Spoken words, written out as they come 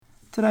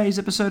Today's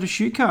episode of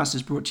Shootcast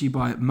is brought to you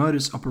by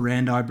Modus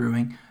Operandi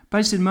Brewing,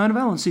 based in Mona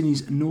Vale on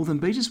Sydney's Northern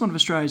Beaches, one of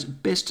Australia's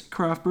best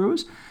craft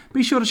brewers.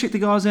 Be sure to check the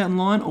guys out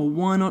online, or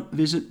why not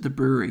visit the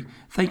brewery.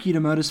 Thank you to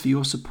Modus for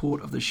your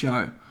support of the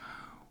show.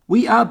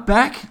 We are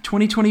back.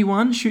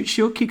 2021 Shoot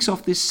Shield kicks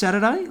off this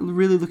Saturday.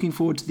 Really looking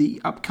forward to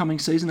the upcoming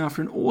season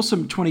after an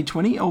awesome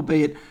 2020,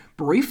 albeit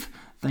brief,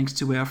 thanks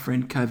to our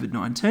friend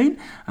COVID-19.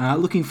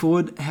 Looking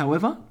forward,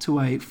 however,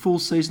 to a full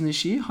season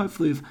this year,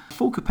 hopefully with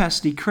full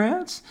capacity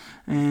crowds.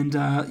 And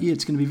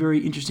it's going to be a very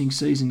interesting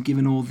season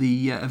given all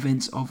the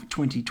events of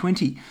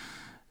 2020.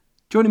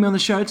 Joining me on the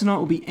show tonight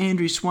will be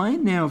Andrew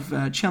Swain, now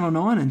of Channel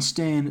 9 and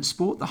Stan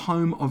Sport, the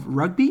home of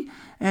rugby,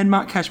 and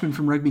Mark Cashman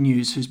from Rugby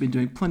News, who's been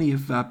doing plenty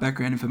of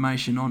background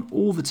information on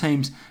all the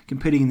teams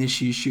competing in this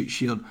year's Shoot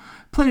Shield.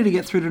 Plenty to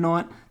get through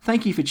tonight.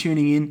 Thank you for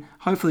tuning in.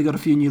 Hopefully got a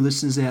few new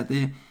listeners out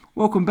there.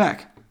 Welcome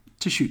back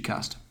to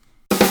Shootcast.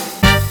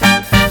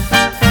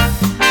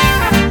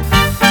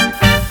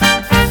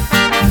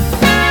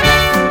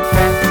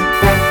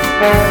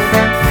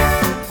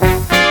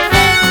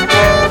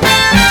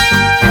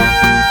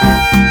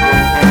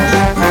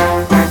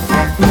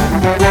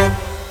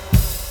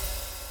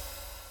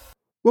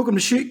 Welcome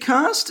to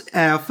Shootcast,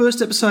 our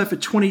first episode for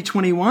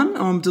 2021.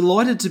 I'm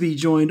delighted to be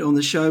joined on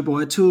the show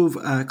by two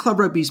of Club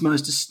Rugby's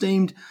most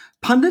esteemed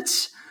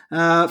pundits.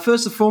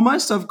 First and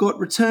foremost, I've got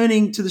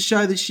returning to the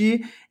show this year,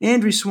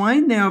 Andrew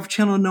Swain, now of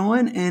Channel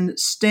 9, and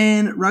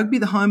Stan Rugby,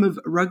 the home of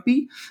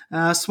rugby.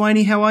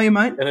 Swainy, how are you,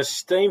 mate? An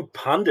esteemed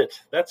pundit.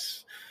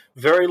 That's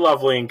very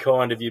lovely and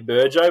kind of you,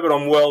 Burjo, but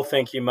I'm well,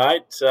 thank you,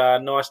 mate.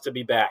 Nice to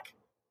be back.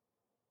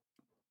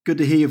 Good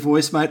to hear your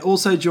voice, mate.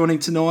 Also joining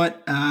tonight,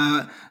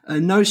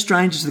 no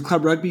stranger to the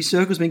Club Rugby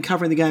circle, has been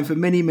covering the game for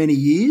many, many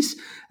years.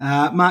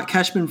 Mark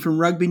Cashman from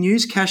Rugby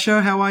News.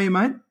 Casho, how are you,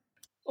 mate?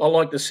 I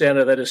like the sound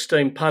of that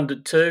esteemed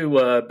pundit too,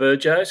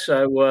 Burjo.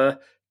 So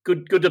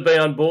good to be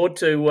on board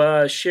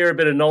to share a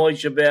bit of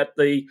knowledge about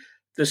the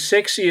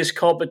sexiest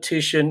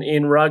competition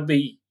in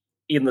rugby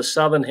in the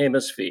Southern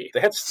Hemisphere.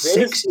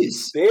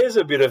 There's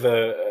a bit of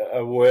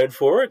a word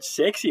for it.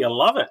 Sexy, I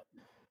love it.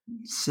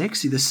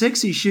 Sexy, the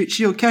sexy Shoot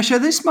Shield. Casho,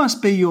 this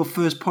must be your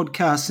first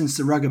podcast since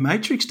the Rugger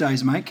Matrix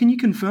days, mate. Can you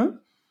confirm?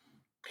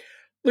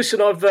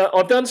 Listen,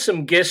 I've done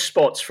some guest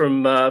spots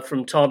from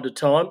time to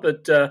time,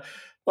 but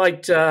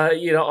mate,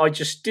 I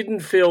just didn't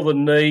feel the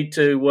need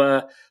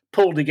to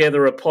pull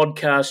together a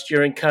podcast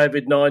during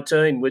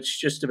COVID-19, which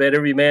just about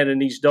every man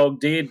and his dog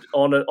did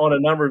on a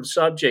number of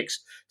subjects.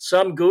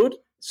 Some good,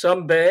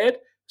 some bad,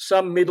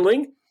 some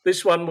middling.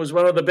 This one was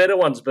one of the better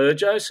ones,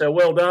 Burjo, so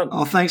well done.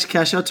 Oh, thanks,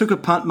 Cash. I took a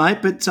punt, mate,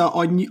 but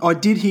I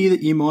did hear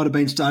that you might have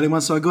been starting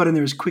one, so I got in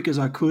there as quick as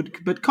I could.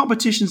 But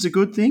competition's a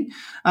good thing.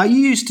 You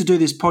used to do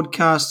this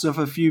podcast off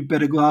a few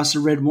better glasses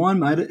of red wine,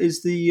 mate.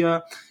 Is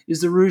the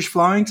rouge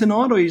flowing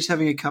tonight, or are you just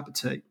having a cup of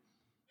tea?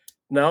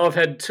 No, I've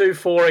had 2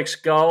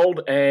 4X Gold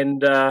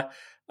and a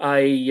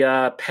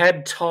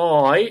pad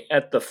thai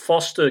at the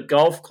Foster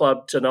Golf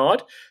Club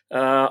tonight.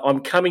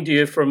 I'm coming to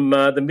you from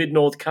the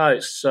Mid-North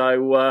Coast,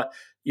 so...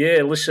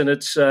 Yeah, listen,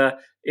 it's a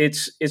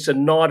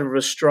night of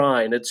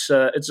restraint. It's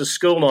a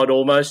school night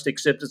almost,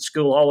 except it's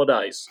school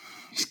holidays.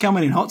 He's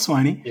coming in hot,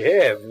 Swaney.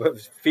 Yeah,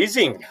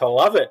 fizzing. I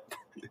love it.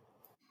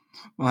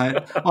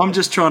 Mate, I'm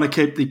just trying to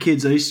keep the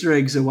kids' Easter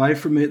eggs away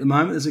from me at the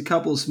moment. There's a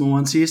couple of small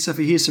ones here, so if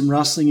you hear some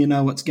rustling, you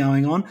know what's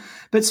going on.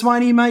 But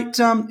Swaney, mate,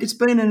 it's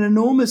been an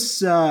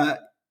enormous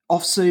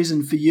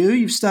off-season for you.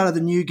 You've started the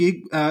new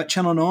gig,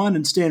 Channel 9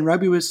 and Stan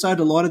Rugby. We're so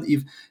delighted that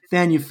you've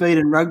found your feet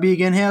in rugby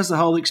again. How's the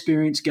whole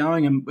experience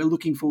going? And we're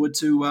looking forward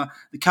to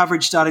the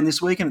coverage starting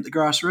this weekend at the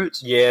Grassroots.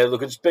 Yeah,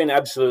 look, it's been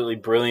absolutely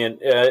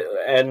brilliant.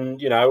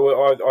 And,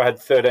 I had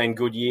 13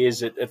 good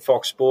years at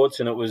Fox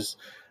Sports, and it was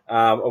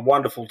a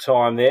wonderful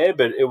time there,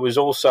 but it was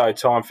also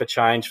time for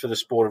change for the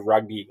sport of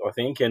rugby, I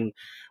think. And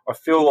I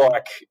feel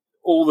like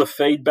all the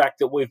feedback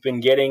that we've been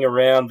getting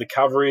around the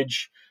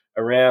coverage,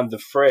 around the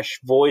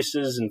fresh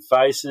voices and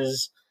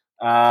faces,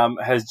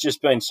 has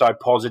just been so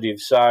positive.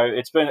 So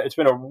it's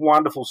been a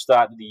wonderful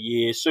start to the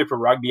year. Super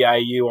Rugby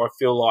AU, I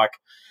feel like,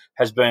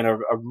 has been a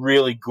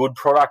really good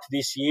product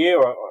this year.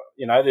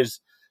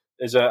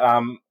 There's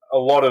a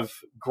lot of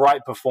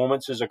great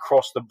performances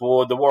across the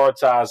board. The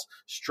Waratahs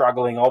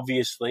struggling,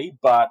 obviously,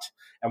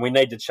 and we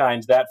need to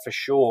change that for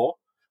sure.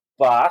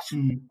 But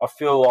I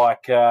feel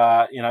like,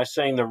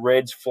 seeing the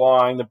Reds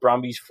flying, the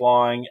Brumbies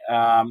flying,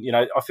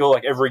 I feel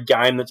like every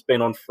game that's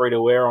been on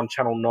free-to-air on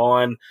Channel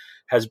 9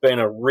 has been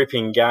a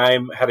ripping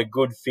game, had a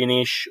good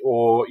finish,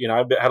 or,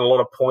 had a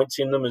lot of points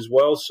in them as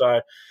well.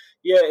 So,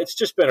 yeah, it's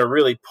just been a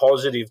really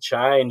positive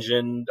change.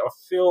 And I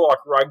feel like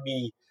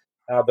rugby,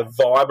 the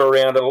vibe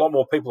around it, a lot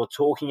more people are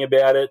talking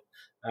about it.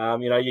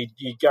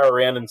 You go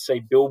around and see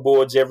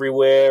billboards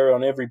everywhere.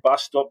 On every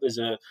bus stop, there's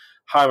a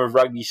home of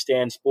rugby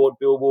Stan Sport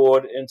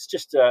billboard, and it's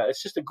just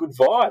a good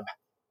vibe.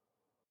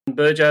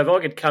 Burjo, if I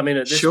could come in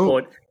at this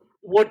point,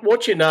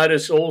 what you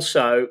notice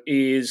also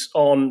is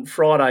on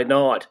Friday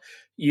night,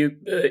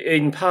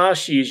 in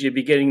past years you'd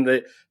be getting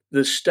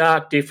the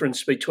stark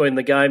difference between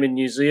the game in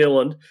New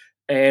Zealand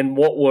and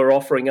what we're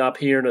offering up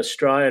here in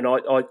Australia. And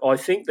I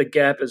think the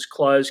gap has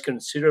closed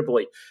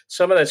considerably.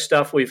 Some of that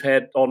stuff we've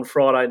had on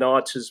Friday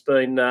nights has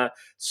been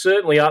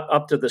certainly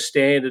up to the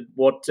standard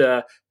what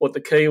the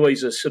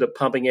Kiwis are sort of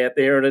pumping out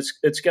there, and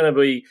it's going to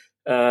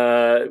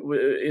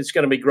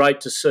be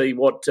great to see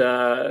what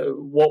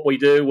we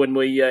do when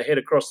we head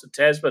across the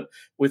Tasman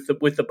with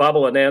the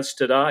bubble announced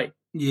today.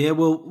 Yeah,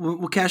 well,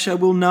 Casho,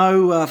 we'll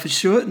know for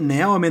certain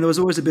now. I mean, there was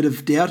always a bit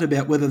of doubt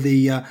about whether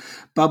the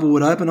bubble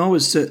would open. I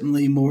was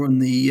certainly more on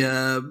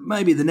the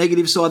maybe the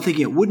negative side,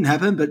 thinking it wouldn't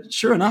happen, but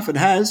sure enough, it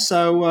has.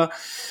 So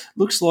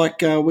looks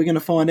like we're going to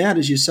find out,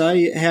 as you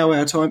say, how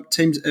our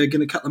teams are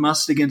going to cut the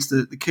mustard against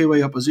the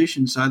Kiwi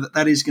opposition. So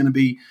that is going to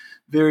be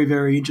very,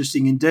 very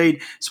interesting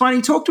indeed.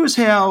 Swaney, talk to us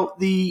how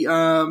the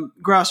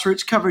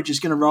grassroots coverage is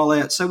going to roll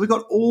out. So we've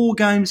got all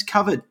games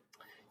covered.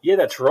 Yeah,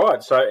 that's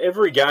right. So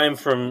every game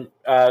from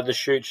the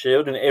Shute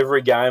Shield and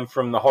every game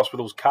from the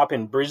Hospitals Cup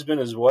in Brisbane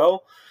as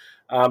well.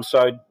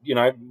 So,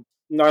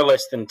 no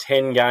less than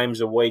 10 games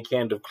a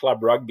weekend of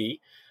club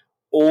rugby,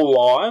 all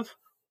live,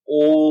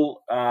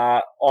 all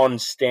on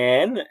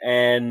Stan,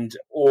 and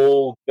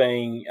all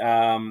being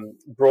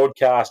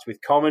broadcast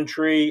with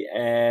commentary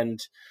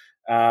and,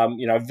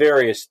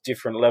 various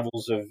different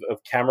levels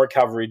of camera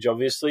coverage,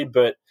 obviously.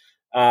 But,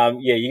 you're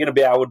going to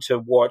be able to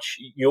watch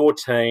your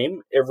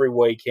team every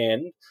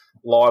weekend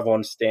live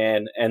on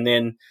Stan. And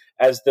then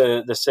as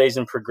the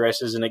season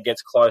progresses and it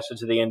gets closer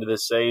to the end of the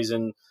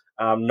season,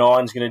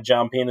 Nine's going to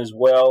jump in as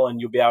well,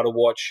 and you'll be able to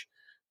watch,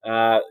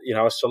 a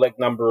select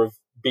number of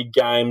big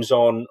games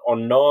on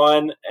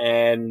Nine,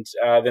 and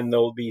then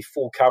there'll be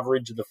full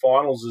coverage of the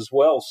finals as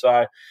well.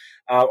 So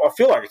I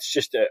feel like it's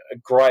just a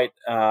great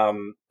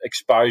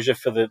exposure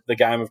for the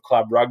game of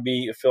club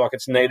rugby. I feel like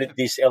it's needed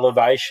this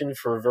elevation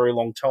for a very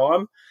long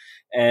time,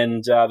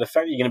 and the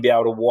fact that you're going to be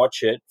able to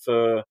watch it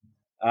for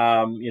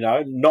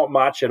not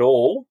much at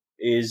all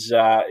is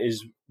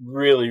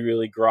really,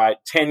 really great.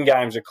 10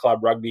 games of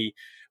club rugby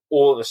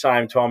all at the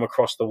same time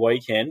across the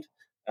weekend.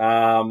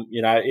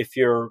 If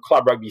you're a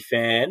club rugby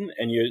fan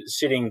and you're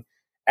sitting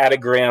at a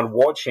ground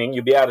watching,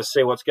 you'll be able to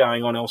see what's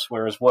going on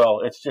elsewhere as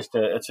well. It's just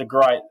a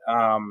great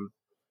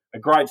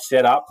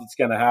setup that's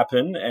going to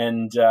happen,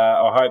 and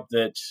I hope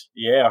that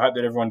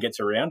everyone gets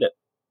around it.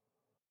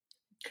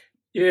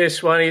 Yeah,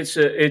 Swanee,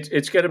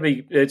 it's going to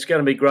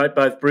be great,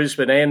 both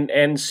Brisbane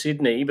and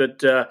Sydney.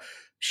 But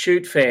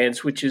Shute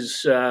fans, which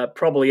is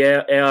probably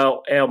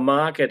our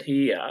market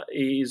here,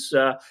 is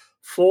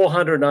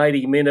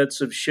 480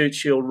 minutes of Shute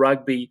Shield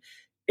rugby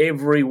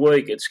every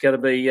week. It's going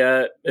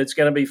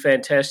to be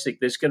fantastic.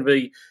 There's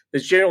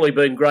generally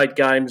been great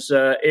games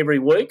every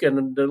week,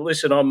 and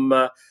listen,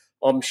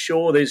 I'm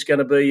sure there's going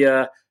to be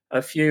a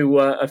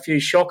few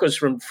shockers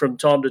from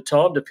time to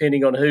time,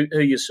 depending on who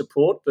you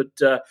support.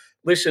 But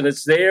listen,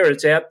 it's there,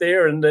 it's out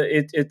there, and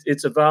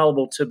it's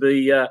available to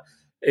be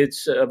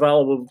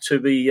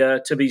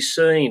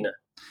seen.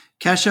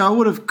 Casho, I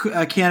would have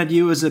counted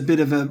you as a bit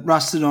of a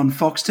rusted on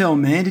Foxtel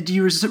man. Did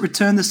you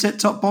return the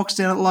set-top box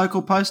down at the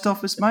local post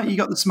office, mate? You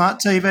got the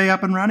smart TV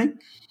up and running?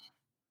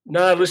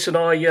 No, listen,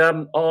 I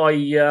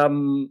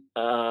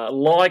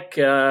like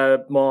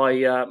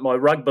my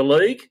rugby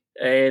league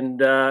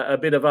and a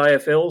bit of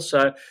AFL.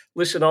 So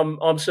listen,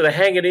 I'm sort of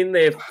hanging in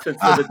there for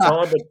the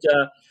time,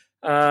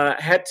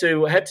 but had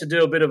to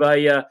do a bit of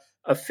a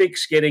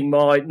fix getting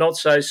my not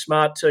so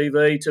smart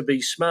TV to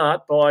be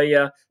smart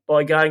by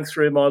going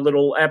through my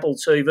little Apple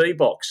TV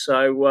box.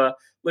 So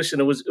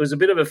listen, it was a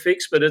bit of a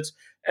fix, but it's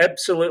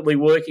absolutely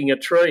working a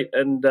treat.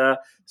 And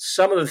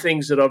some of the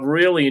things that I've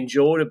really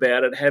enjoyed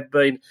about it have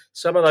been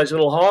some of those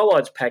little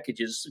highlights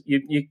packages.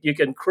 You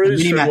can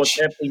cruise through what's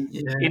happening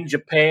in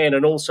Japan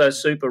and also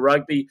Super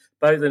Rugby,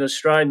 both in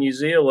Australia and New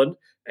Zealand.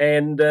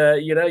 And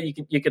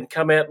you can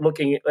come out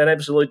looking an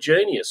absolute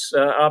genius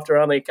after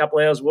only a couple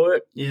of hours'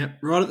 work. Yeah,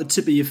 right at the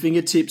tip of your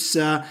fingertips.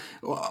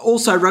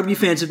 Also, rugby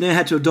fans have now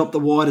had to adopt the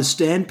wider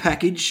stand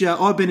package.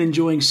 I've been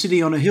enjoying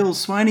City on a Hill.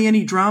 Swaney,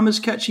 any dramas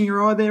catching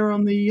your eye there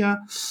on the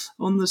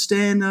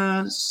Stan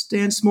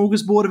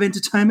smorgasbord of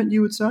entertainment?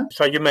 You would say.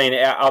 So you mean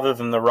other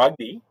than the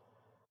rugby?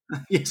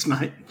 Yes,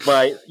 mate.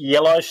 Mate,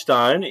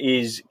 Yellowstone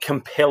is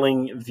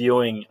compelling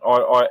viewing.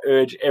 I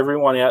urge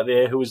everyone out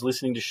there who is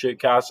listening to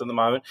Shootcast at the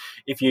moment,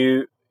 if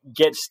you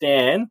get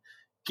Stan,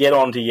 get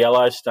onto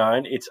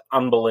Yellowstone. It's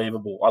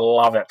unbelievable. I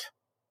love it.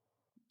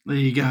 There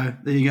you go.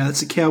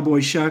 It's a cowboy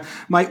show.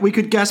 Mate, we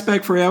could gas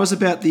bag for hours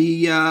about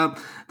the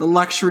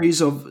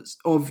luxuries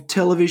of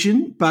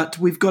television, but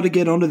we've got to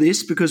get onto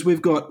this because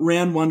we've got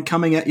round one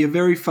coming at you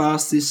very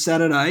fast this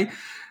Saturday.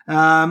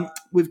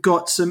 We've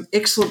got some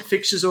excellent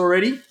fixtures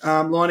already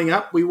lining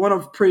up. We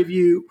want to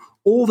preview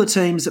all the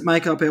teams that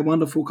make up our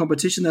wonderful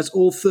competition. That's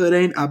all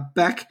 13 are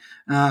back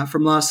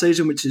from last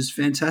season, which is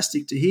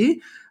fantastic to hear.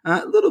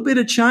 A little bit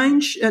of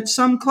change at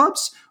some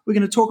clubs. We're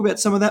going to talk about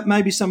some of that,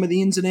 maybe some of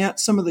the ins and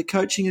outs, some of the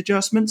coaching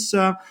adjustments.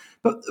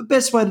 But the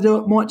best way to do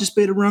it might just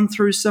be to run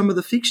through some of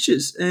the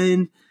fixtures.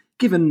 And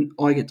given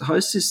I get to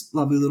host this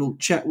lovely little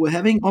chat we're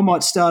having, I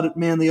might start at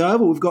Manly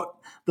Oval. We've got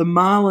the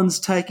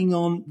Marlins taking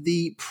on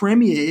the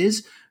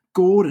Premiers,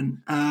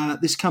 Gordon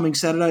this coming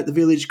Saturday at the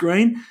Village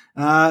Green.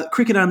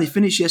 Cricket only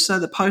finished yesterday.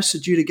 The posts are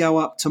due to go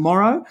up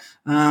tomorrow.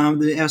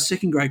 Our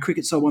second grade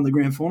cricket side won the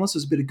grand final, so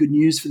it's a bit of good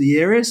news for the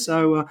area.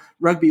 So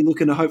rugby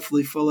looking to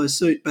hopefully follow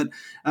suit. But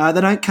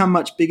they don't come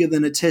much bigger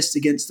than a test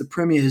against the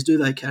Premiers, do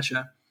they,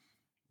 Casho?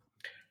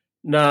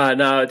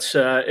 No, it's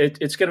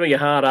going to be a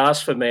hard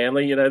ask for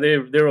Manly. You know,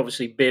 they're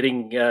obviously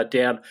betting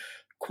down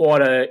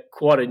quite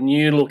a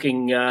new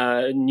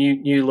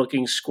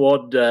looking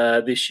squad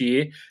this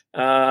year.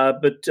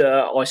 But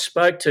I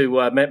spoke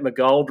to Matt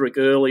McGoldrick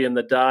early in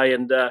the day,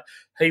 and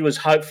he was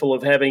hopeful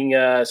of having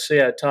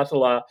Sio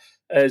Tutula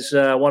as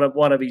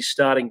one of his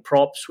starting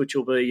props, which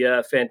will be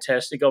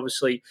fantastic.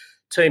 Obviously,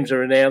 teams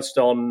are announced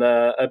on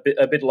a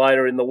bit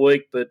later in the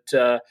week,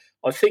 but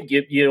I think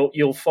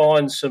you'll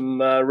find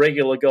some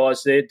regular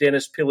guys there.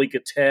 Dennis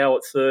Pili-Gatau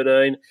at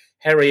 13.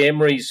 Harry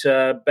Emery's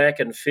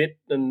back and fit,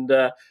 and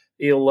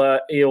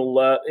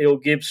he'll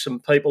give some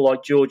people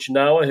like George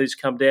Noah, who's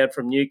come down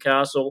from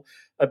Newcastle,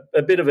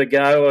 a bit of a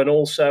go, and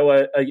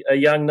also a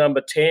young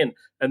number 10.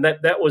 And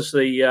that was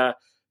the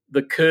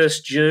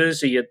cursed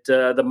jersey at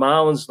the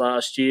Marlins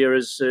last year,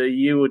 as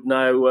you would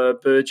know,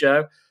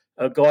 Burjo.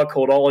 A guy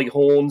called Ollie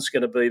Horn's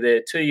going to be there.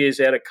 2 years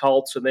out of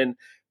Colts, and then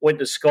went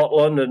to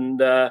Scotland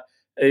and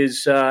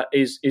is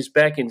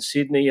back in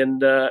Sydney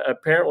and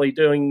apparently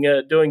doing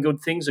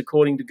good things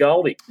according to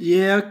Goldie.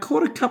 Yeah, I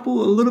caught a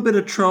little bit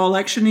of trial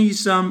action.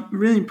 He's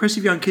really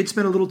impressive young kid.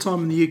 Spent a little time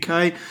in the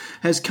UK,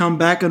 has come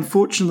back.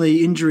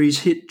 Unfortunately,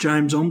 injuries hit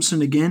James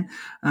Omson again,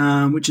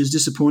 which is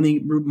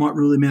disappointing. Might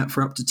rule him out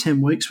for up to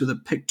 10 weeks with a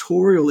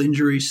pectoral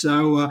injury.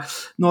 So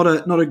not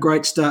a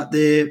great start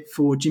there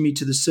for Jimmy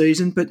to the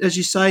season. But as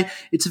you say,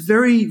 it's a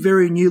very,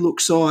 very new look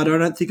side. I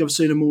don't think I've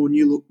seen a more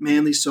new look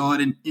Manly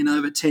side in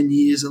over 10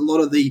 years. A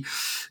lot of the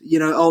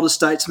older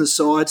statesman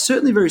side,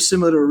 certainly very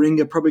similar to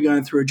Warringah, probably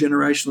going through a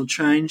generational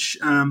change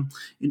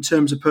in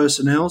terms of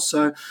personnel.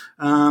 So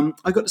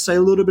I got to say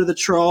a little bit of the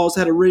trials.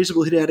 Had a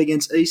reasonable hit out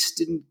against East,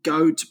 didn't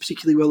go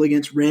particularly well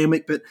against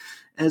Randwick, but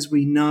as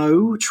we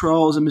know,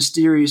 trials are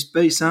mysterious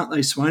beasts, aren't they,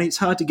 Swaney? It's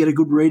hard to get a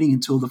good reading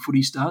until the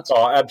footy starts.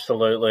 Oh,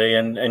 absolutely.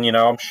 And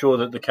I'm sure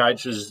that the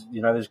coaches,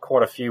 there's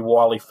quite a few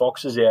wily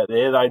foxes out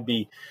there. They'd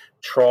be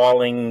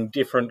trialling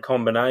different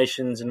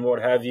combinations and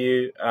what have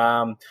you.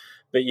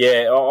 But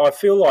yeah, I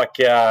feel like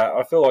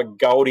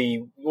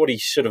Goldie, what he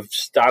sort of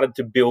started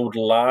to build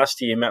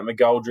last year, Matt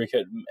McGoldrick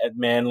at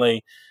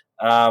Manly,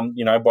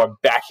 by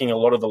backing a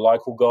lot of the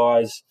local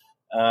guys,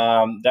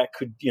 that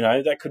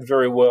could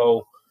very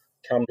well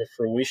come to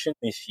fruition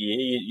this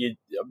year.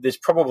 It's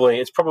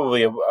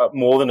probably a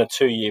more than a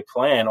 2-year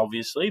plan,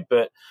 obviously,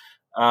 but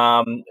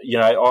I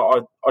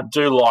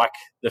do like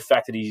the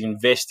fact that he's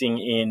investing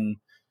in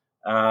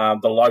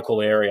the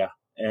local area.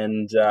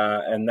 And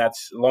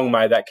that's long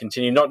may that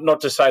continue.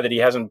 Not to say that he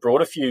hasn't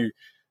brought a few,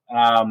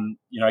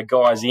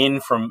 guys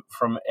in from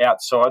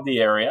outside the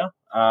area,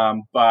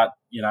 but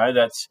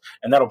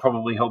that'll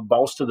probably help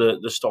bolster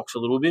the stocks a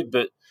little bit.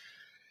 But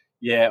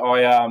yeah,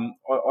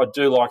 I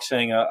do like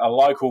seeing a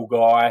local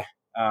guy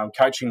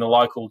coaching the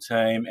local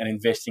team and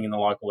investing in the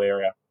local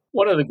area.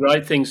 One of the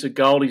great things that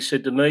Goldie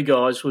said to me,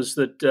 guys, was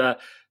that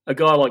a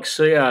guy like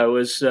Sio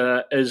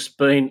has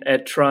been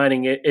at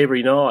training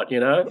every night.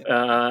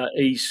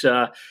 He's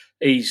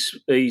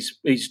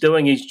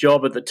doing his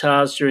job at the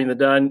TARS during the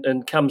day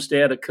and comes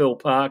down to Curl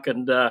Park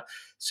and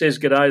says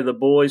good day to the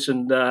boys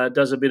and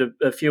does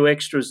a few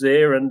extras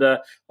there. And I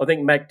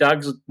think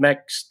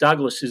Max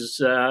Douglas is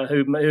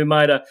who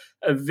made a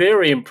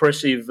very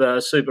impressive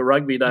Super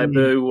Rugby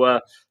debut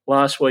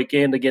last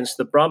weekend against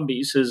the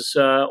Brumbies, is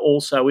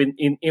also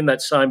in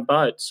that same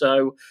boat.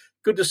 So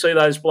good to see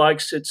those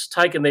blokes. It's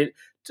taken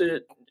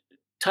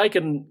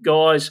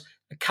guys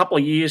a couple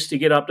of years to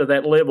get up to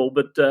that level,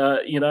 but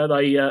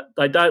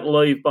they don't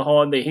leave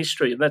behind their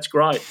history, and that's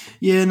great.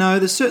 Yeah, no,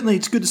 it's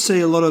good to see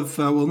a lot of,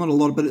 not a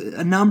lot, but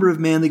a number of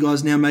Manly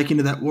guys now making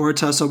to that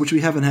Waratah side, which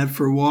we haven't had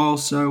for a while.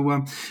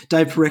 So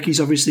Dave Parecki's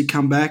obviously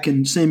come back,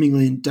 and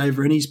seemingly in Dave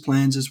Rennie's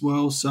plans as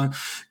well. So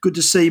good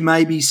to see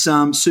maybe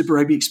some Super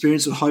Rugby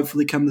experience will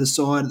hopefully come to the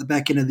side at the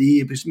back end of the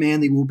year, because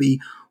Manly will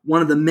be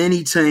one of the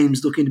many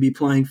teams looking to be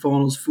playing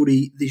finals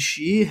footy this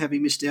year,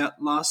 having missed out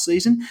last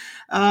season.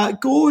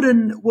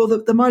 Gordon, well,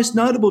 the most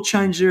notable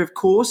change there, of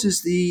course,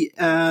 is the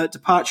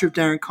departure of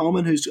Darren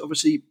Coleman, who's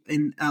obviously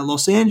in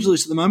Los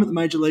Angeles at the moment, the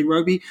Major League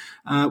Rugby,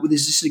 with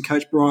his assistant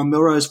coach Brian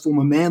Melrose,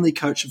 former Manly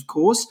coach, of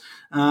course.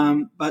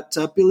 But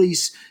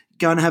Billy's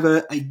going to have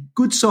a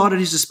good side at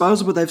his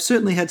disposal, but they've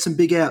certainly had some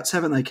big outs,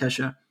 haven't they,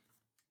 Casho?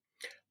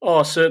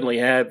 Oh, certainly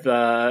have.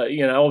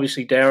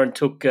 Obviously Darren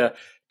took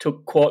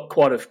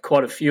quite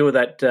a few of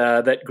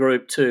that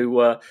group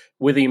to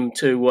with him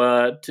to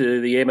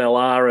the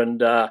MLR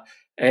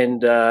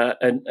and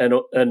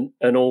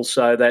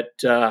also that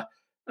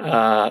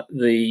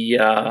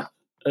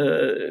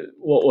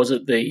what was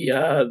it,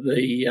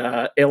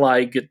 the LA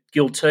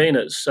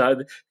Giltinas.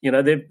 So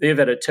they've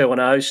had a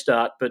 2-0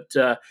 start, but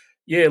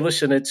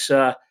listen, it's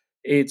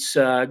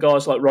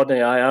guys like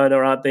Rodney Iona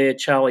aren't there.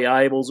 Charlie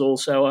Abel's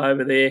also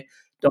over there.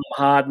 Dom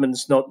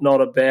Hardman's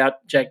not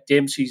about. Jack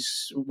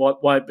Dempsey's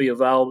won't be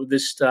available at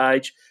this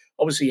stage.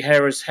 Obviously,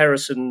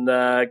 Harrison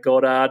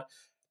Goddard.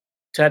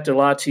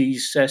 Tatalati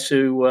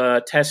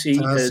Tassi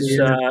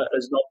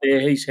is not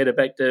there. He's headed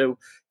back to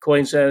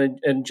Queensland,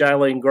 and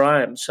Jaylene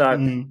Graham.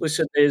 So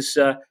listen,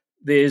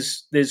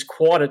 there's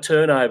quite a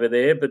turnover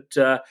there, but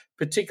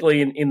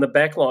particularly in the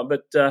back line.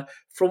 But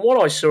from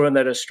what I saw in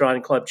that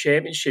Australian Club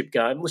Championship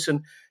game,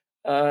 listen,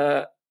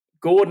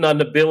 Gordon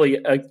under Billy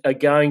are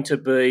going to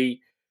be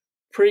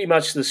pretty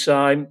much the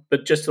same,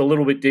 but just a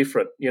little bit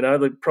different.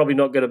 They're probably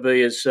not going to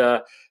be as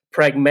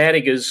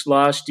pragmatic as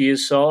last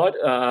year's side.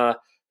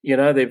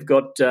 They've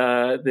got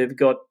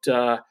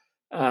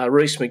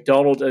Reece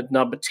McDonald at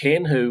number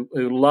 10, who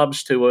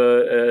loves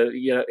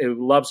who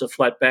loves a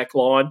flat back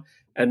line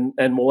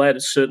and will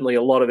add certainly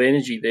a lot of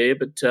energy there.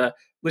 But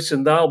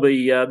listen, they'll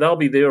be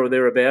there or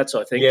thereabouts,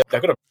 I think. Yeah,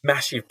 they've got a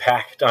massive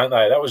pack, don't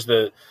they? That was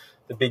the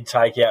big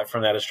takeout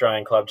from that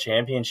Australian Club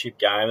Championship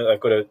game. They've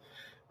got a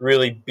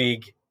really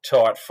big,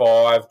 tight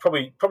five,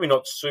 probably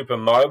not super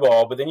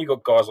mobile, but then you've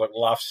got guys like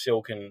Luff,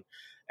 Silk and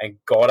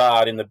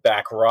Goddard in the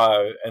back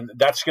row, and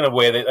that's going to be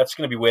where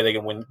they're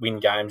going to win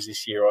games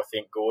this year, I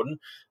think, Gordon.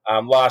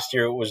 Last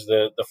year it was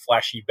the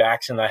flashy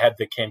backs, and they had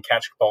the Ken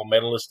Catchpole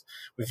medalist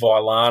with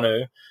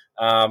Vailanu.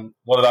 A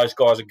lot of those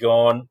guys are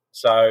gone,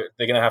 so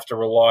they're going to have to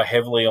rely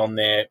heavily on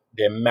their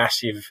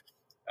massive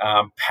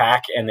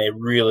pack and their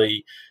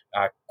really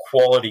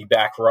quality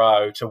back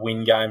row to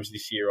win games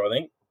this year, I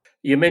think.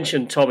 You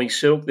mentioned Tommy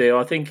Silk there.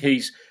 I think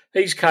he's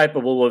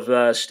capable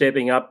of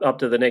stepping up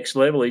to the next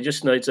level. He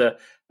just needs a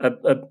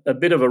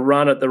bit of a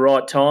run at the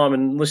right time.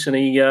 And listen,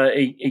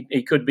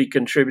 he could be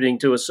contributing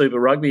to a Super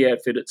Rugby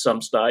outfit at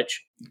some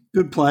stage.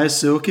 Good player,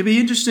 Silk. It'd be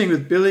interesting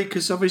with Billy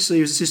because obviously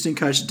he was assistant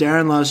coach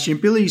Darren last year.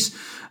 Billy's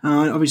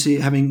obviously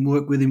having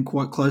worked with him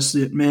quite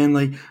closely at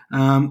Manly,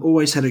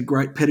 always had a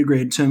great pedigree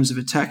in terms of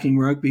attacking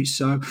rugby.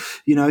 So,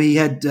 he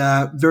had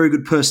very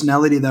good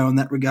personality though in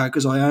that regard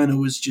because Iona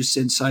was just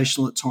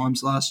sensational at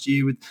times last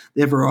year with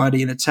their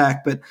variety in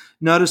attack. But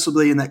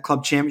noticeably in that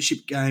club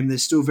championship game, they're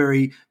still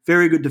very,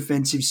 very good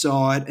defensive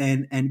side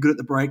and good at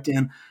the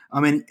breakdown. I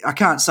mean, I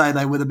can't say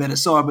they were the better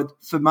side, but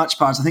for much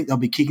parts, I think they'll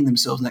be kicking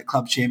themselves in that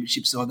club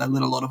championship side. They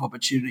let a lot of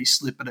opportunities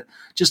slip, but it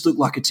just looked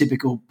like a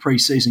typical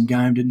pre-season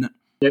game, didn't it?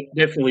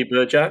 Definitely,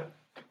 Burjo.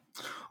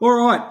 All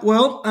right.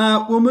 Well,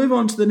 we'll move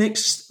on to the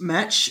next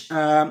match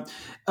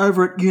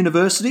over at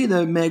University,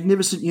 the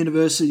magnificent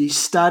University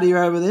Stadia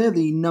over there,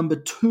 the number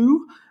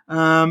 2.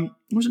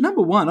 Was it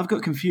number 1? I've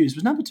got confused.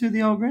 Was number 2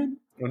 the old ground?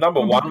 Well,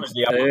 number 1 was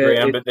the upper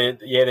ground, but they're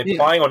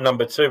playing on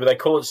number 2, but they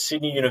call it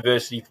Sydney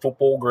University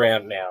Football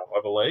Ground now,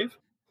 I believe.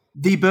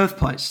 The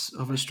birthplace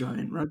of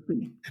Australian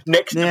rugby.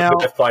 Next to the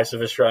birthplace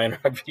of Australian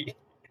rugby.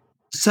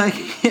 It's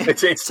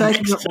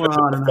taking up more.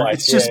 I don't know.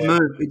 It's just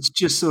moved. It's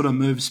just sort of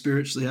moved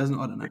spiritually, hasn't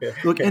it? I don't know. Yeah.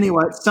 Look,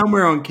 anyway, it's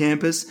somewhere on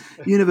campus.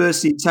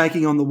 University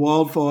taking on the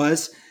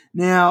Wildfires.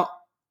 Now,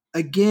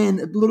 again,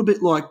 a little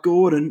bit like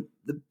Gordon,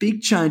 the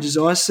big changes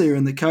I see are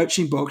in the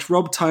coaching box.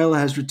 Rob Taylor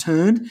has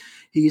returned.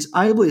 He is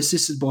ably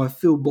assisted by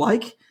Phil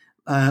Blake,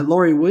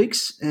 Laurie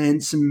Weeks,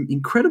 and some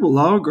incredible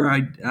lower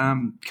grade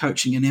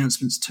coaching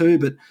announcements too.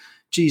 But,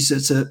 geez,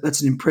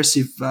 that's an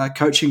impressive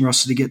coaching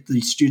roster to get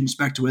the students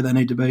back to where they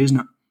need to be, isn't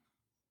it?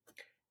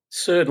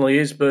 Certainly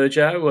is,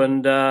 Burjo,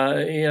 and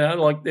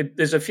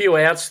there's a few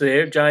outs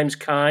there. James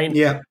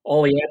Kane,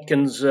 Ollie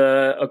Atkins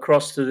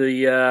across to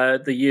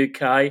the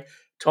UK,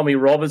 Tommy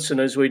Robertson,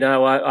 as we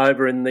know,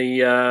 over in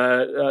the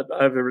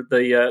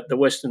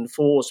Western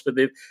Force, but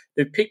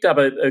they've picked up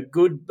a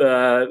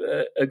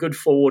good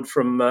forward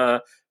from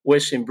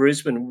Western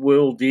Brisbane,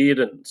 Will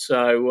Dearden.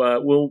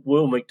 So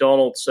Will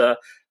McDonald's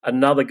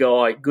another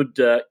guy, good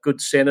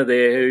centre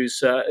there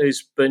who's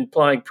been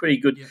playing pretty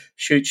good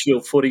shoot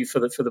shield footy for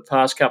the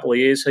past couple of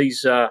years.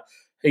 He's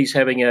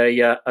having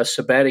a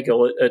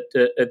sabbatical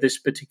at this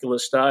particular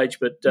stage.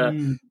 But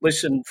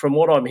listen, from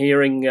what I'm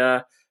hearing,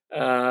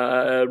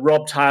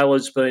 Rob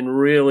Taylor's been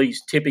really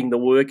tipping the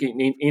work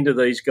into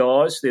these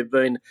guys. They've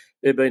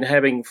been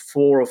having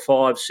 4 or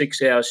 5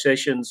 6-hour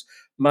sessions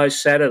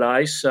most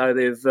Saturdays, so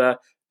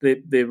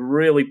they've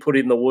really put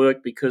in the work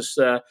because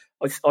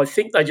I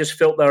think they just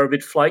felt they were a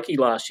bit flaky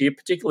last year,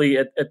 particularly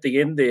at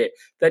the end there.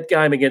 That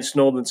game against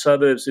Northern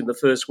Suburbs in the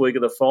first week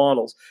of the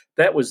finals,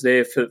 that was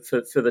there for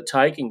the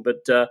taking.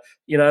 But,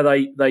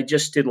 they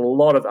just did a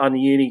lot of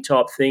un-uni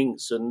type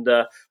things, and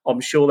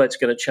I'm sure that's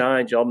going to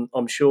change.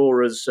 I'm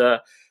sure as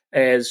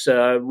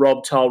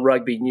Rob told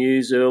Rugby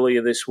News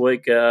earlier this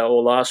week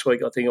or last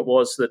week, I think it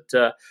was,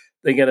 that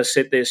they're going to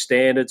set their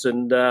standards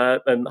and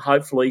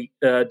hopefully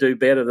do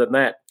better than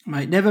that.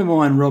 Mate, never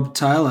mind Rob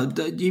Taylor.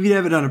 You've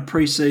never done a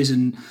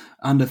pre-season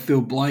under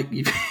Phil Blake.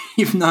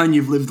 you've known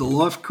you've lived a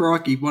life.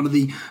 Crikey, one of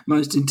the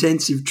most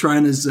intensive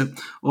trainers that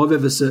I've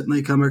ever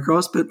certainly come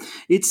across. But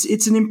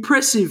it's an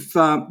impressive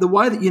the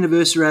way that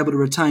universities are able to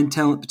retain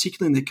talent,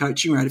 particularly in their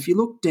coaching rate. If you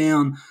look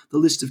down the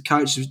list of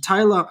coaches,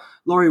 Taylor,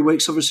 Laurie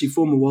Weeks, obviously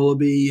former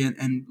Wallaby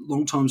and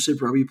long-time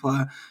Super Rugby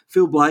player.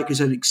 Phil Blake has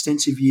had an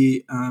extensive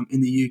year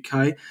in the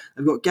UK.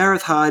 They've got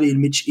Gareth Hardy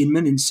and Mitch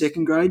Inman in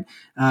second grade.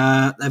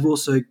 They've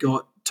also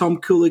got Tom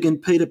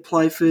Cooligan, Peter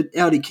Playford,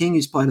 Audi King,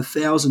 who's played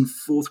 1,000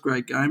 fourth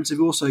grade games.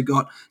 They've also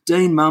got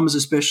Dean Mumm as a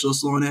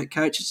specialist line-out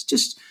coach. It's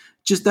just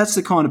that's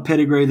the kind of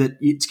pedigree that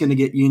it's going to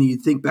get uni,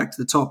 you'd think, back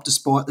to the top,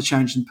 despite the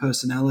change in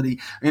personnel, Swaney.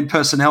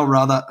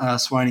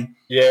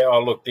 Yeah,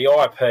 look, the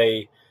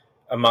IP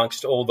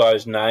amongst all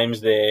those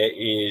names there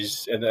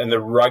is, and the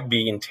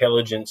rugby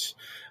intelligence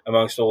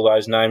amongst all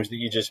those names that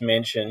you just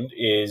mentioned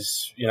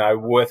is,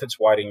 worth its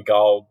weight in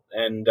gold.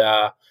 And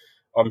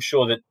I'm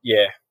sure that,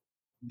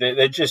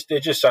 they're just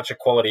such a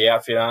quality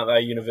outfit, aren't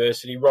they?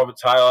 University. Robert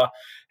Taylor,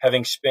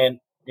 having spent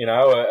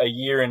a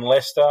year in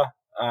Leicester,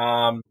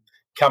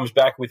 comes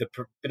back with a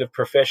bit of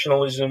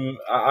professionalism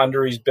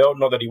under his belt.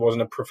 Not that he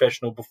wasn't a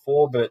professional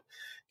before, but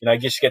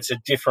just gets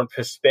a different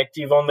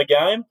perspective on the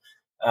game,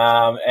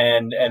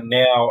 and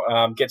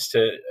now gets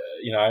to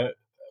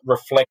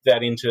reflect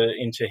that into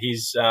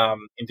his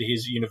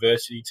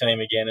university team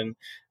again. And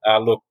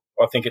look,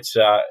 I think it's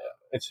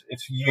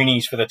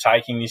unis for the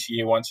taking this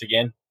year once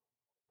again.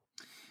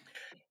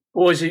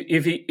 Boys,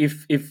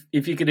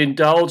 if you could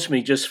indulge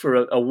me just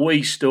for a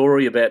wee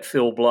story about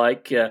Phil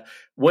Blake,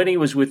 when he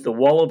was with the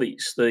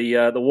Wallabies,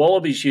 the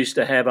Wallabies used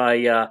to have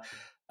a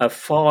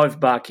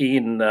 $5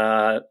 in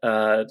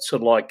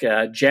sort of like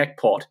a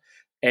jackpot,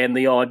 and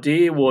the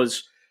idea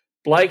was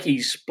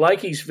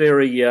Blakey's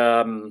very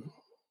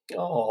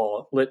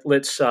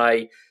let's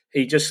say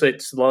he just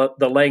lets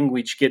the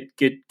language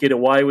get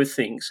away with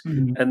things,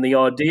 and the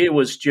idea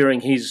was during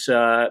his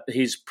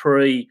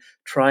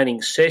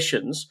pre-training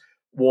sessions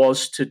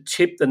was to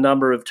tip the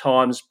number of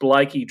times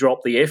Blakey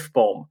dropped the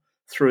F-bomb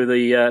through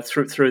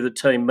the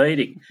team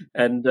meeting,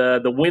 and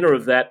the winner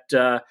of that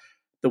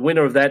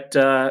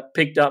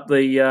picked up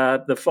the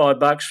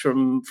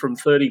 $5 from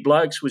 30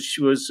 blokes, which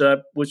was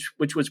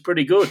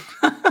pretty good.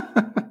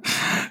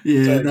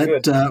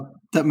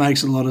 That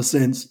makes a lot of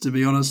sense, to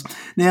be honest.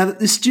 Now,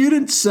 the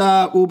students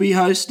will be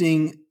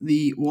hosting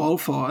the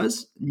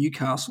Wildfires,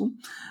 Newcastle.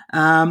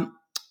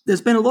 There's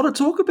been a lot of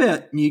talk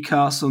about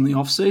Newcastle in the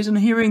off-season,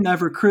 hearing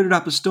they've recruited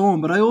up a storm,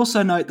 but I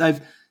also note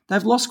they've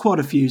lost quite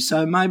a few,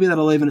 so maybe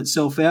that'll even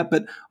itself out,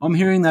 but I'm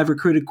hearing they've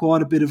recruited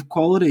quite a bit of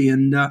quality.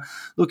 And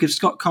look, if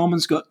Scott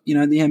Coleman's got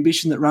the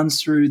ambition that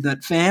runs through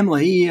that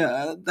family,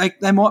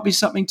 they might be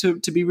something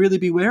to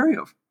be wary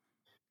of.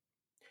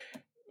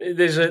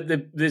 There's a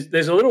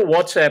little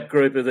WhatsApp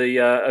group of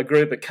a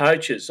group of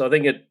coaches. I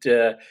think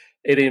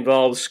it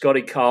involves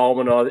Scotty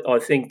Coleman. I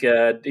think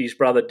his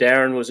brother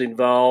Darren was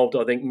involved.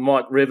 I think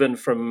Mike Riven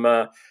from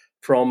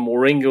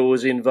Warringah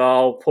was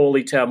involved.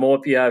 Paulie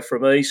Taumorpio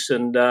from East,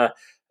 and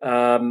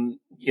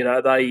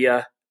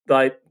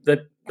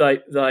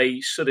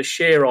they sort of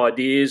share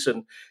ideas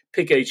and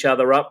pick each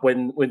other up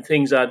when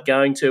things aren't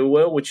going too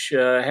well, which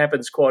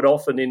happens quite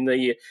often in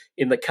the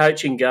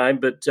coaching game.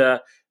 But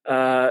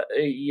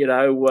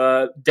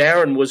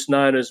Darren was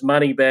known as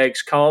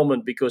Moneybags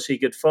Coleman because he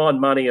could find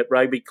money at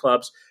rugby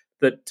clubs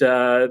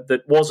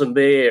that wasn't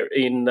there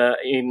in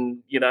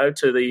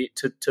to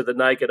the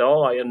naked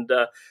eye, and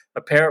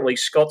apparently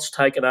Scott's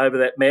taken over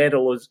that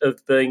mantle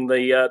of being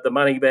the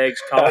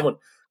Moneybags Coleman.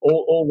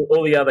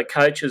 all the other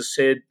coaches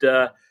said,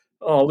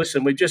 "Oh,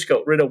 listen, we just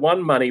got rid of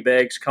one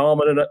Moneybags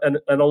Coleman,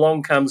 and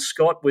along comes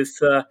Scott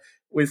with a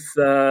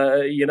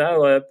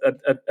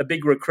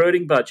big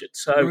recruiting budget."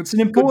 So it's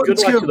an important good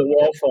luck to the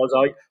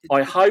Wildfires.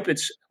 I hope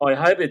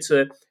it's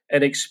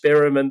an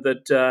experiment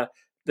that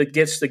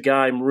gets the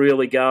game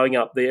really going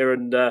up there,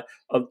 and a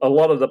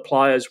lot of the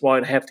players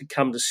won't have to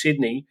come to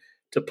Sydney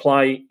to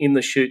play in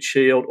the Shute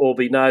Shield or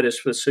be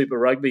noticed for Super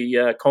Rugby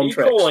contracts.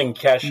 Are you calling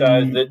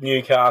Casho that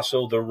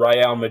Newcastle the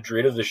Real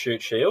Madrid of the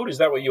Shute Shield? Is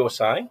that what you're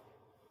saying?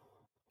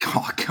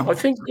 Oh, I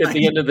think at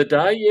the end of the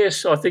day,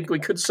 yes, I think we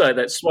could say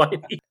that,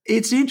 Swaney.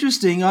 It's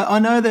interesting. I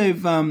know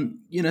they've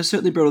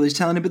certainly brought all this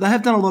talent in, but they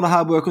have done a lot of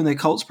hard work on their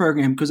Colts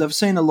program, because I've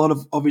seen a lot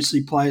of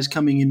obviously players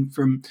coming in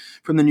from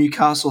the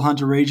Newcastle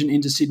Hunter region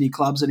into Sydney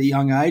clubs at a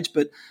young age,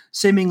 but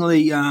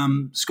seemingly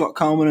Scott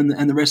Coleman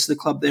and the rest of the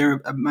club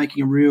there are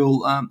making a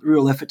real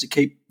effort to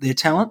keep their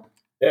talent.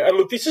 Yeah, and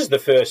look, this is the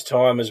first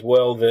time as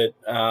well that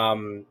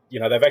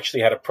they've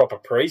actually had a proper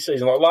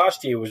pre-season. Like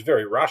last year was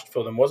very rushed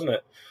for them, wasn't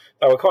it?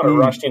 They were kind of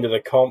rushed into the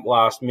comp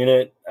last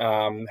minute,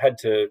 had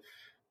to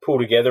pull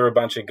together a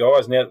bunch of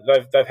guys. Now,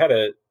 they've had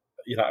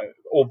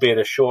albeit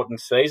a shortened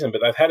season, but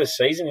they've had a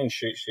season in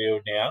Shute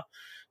Shield now.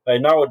 They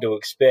know what to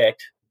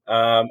expect,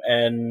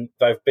 and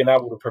they've been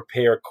able to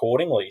prepare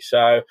accordingly.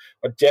 So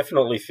I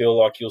definitely feel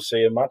like you'll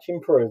see a much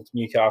improved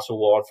Newcastle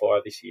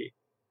Wildfire this year.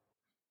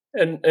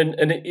 And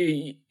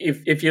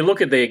if you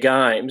look at their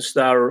games,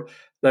 they're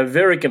they're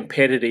very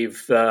competitive,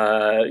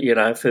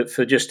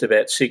 for just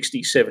about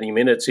 60, 70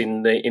 minutes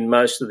in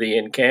most of the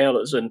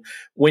encounters. And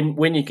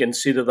when you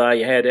consider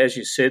they had, as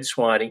you said,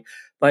 Swaney,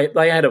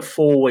 they had a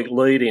 4-week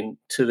lead in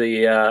to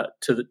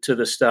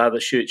the start of the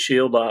Shute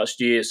Shield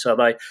last year. So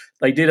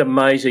they did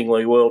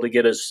amazingly well to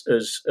get as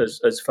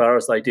far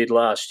as they did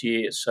last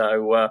year.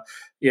 So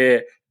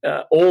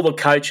all the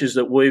coaches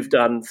that we've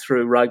done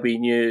through Rugby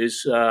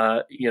News,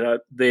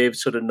 they've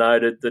sort of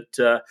noted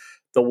that.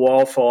 The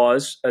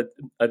Wildfires are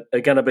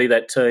going to be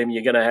that team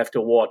you're going to have to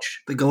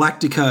watch. The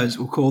Galacticos,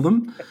 we'll call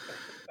them.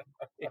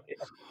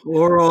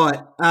 All right.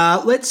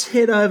 Let's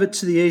head over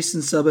to the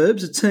eastern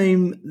suburbs, a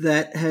team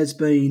that has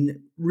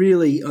been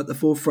really at the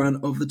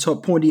forefront of the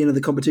top pointy end of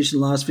the competition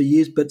the last few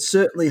years, but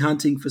certainly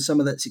hunting for some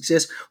of that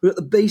success. We've got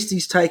the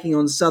Beasties taking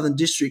on Southern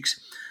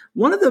Districts.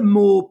 One of the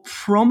more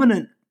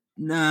prominent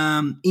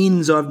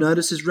ins I've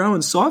noticed is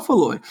Rowan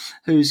Saifaloy,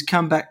 who's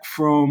come back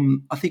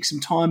from, I think, some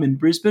time in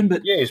Brisbane.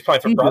 But yeah, he's playing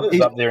for Brothers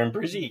up there in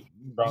Brizzy.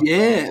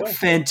 Yeah,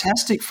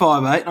 fantastic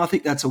 5'8", and I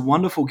think that's a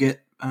wonderful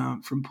get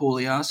from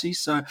Paulie Arce.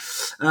 So,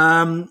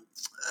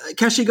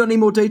 Cash, you got any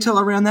more detail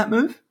around that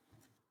move?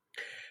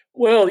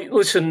 Well,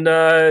 listen,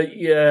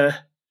 Rowan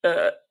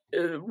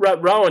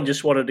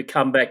just wanted to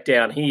come back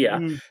down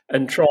here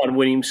and try and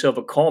win himself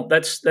a comp.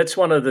 That's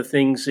one of the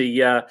things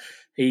he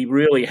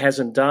really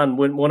hasn't done.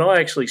 When I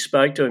actually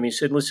spoke to him, he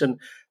said, "Listen,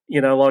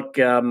 listen, I want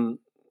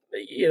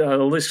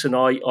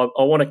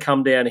to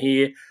come down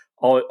here.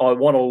 I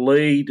want to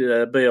lead,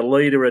 be a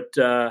leader at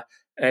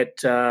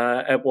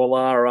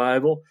Wallara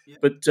Oval,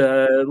 but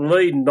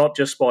lead not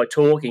just by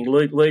talking,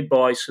 lead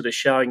by sort of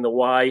showing the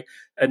way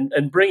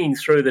and bringing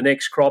through the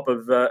next crop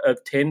of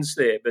tens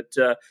there. But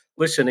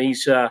listen,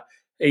 he's a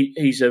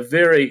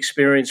very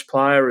experienced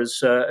player.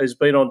 Has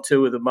been on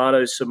tour with the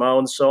Manu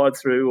Samoan side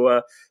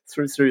through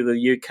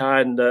the UK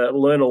and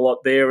learn a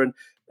lot there. And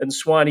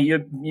Swaney,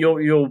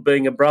 you're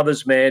being a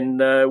Brothers man,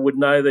 would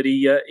know that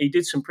he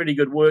did some pretty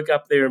good work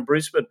up there in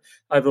Brisbane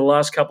over the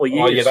last couple of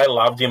years. Oh yeah, they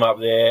loved him up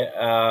there.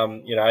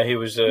 He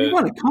was he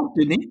won a comp,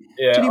 didn't he?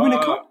 Yeah, did he win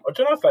a comp? I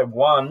don't know if they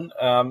won.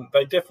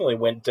 They definitely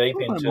went deep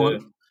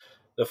into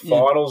the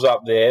finals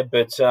up there.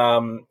 But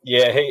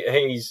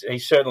he's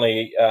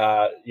certainly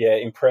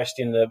impressed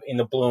in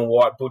the blue and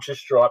white butcher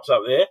stripes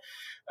up there.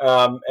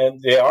 I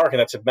reckon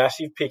that's a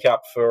massive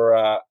pickup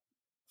for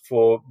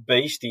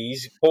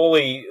Beasties.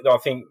 Paulie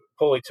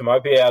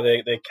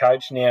Tamopiau, their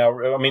coach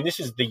now. I mean,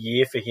 this is the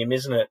year for him,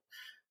 isn't it?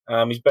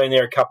 He's been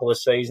there a couple of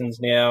seasons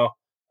now.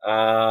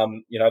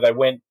 They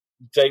went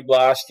deep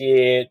last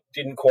year,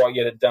 didn't quite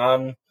get it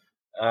done.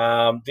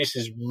 This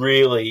is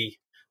really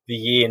the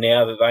year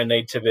now that they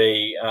need to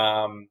be,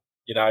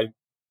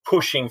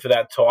 pushing for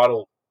that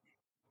title.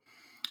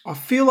 I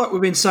feel like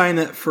we've been saying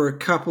that for a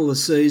couple of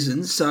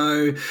seasons.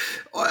 So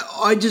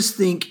I just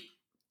think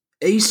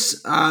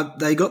East,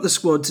 they got the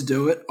squad to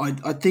do it.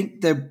 I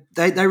think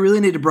they really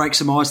need to break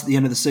some ice at the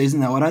end of the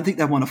season, though. I don't think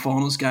they've won a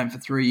finals game for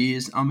 3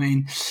 years. I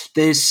mean,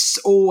 they're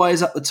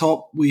always up the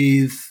top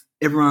with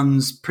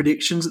everyone's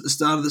predictions at the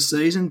start of the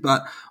season,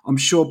 but I'm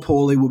sure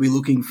Paulie will be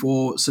looking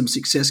for some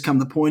success come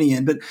the pointy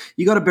end. But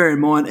you got to bear in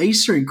mind,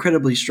 East are an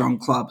incredibly strong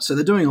club, so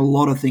they're doing a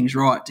lot of things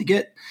right. To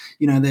get,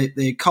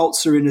 their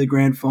Colts are into the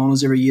grand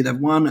finals every year. They've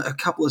won a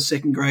couple of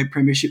second-grade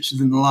premierships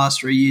within the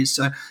last 3 years,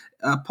 so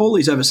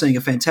Paulie's overseeing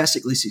a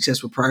fantastically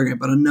successful program,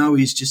 but I know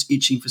he's just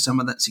itching for some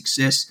of that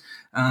success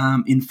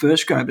in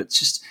first grade. But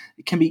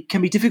it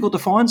can be difficult to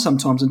find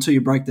sometimes until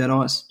you break that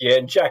ice. Yeah,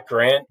 and Jack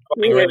Grant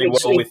playing really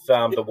well with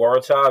the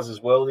Waratahs as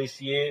well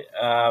this year.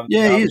 I'm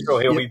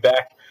sure he'll be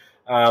back.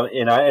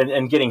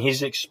 And getting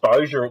his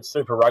exposure at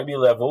Super Rugby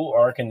level,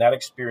 I reckon that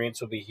experience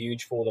will be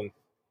huge for them.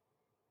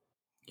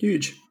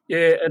 Huge.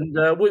 Yeah, and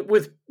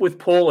with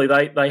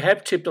Paulie, they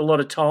have tipped a lot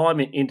of time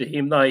into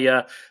him.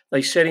 They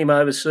sent him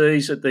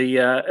overseas at the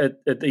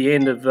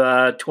end of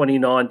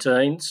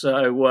 2019.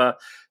 So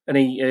and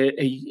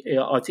he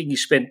I think he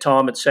spent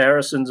time at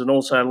Saracens and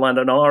also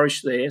London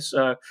Irish there.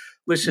 So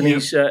listen,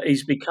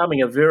 he's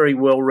becoming a very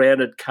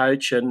well-rounded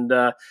coach, and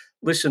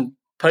listen,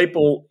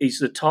 he's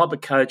the type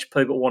of coach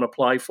people want to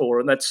play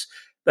for, and that's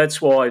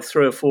why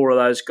 3 or 4 of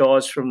those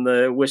guys from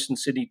the Western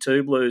Sydney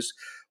Two Blues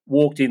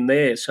walked in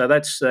there. So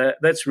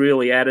that's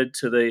really added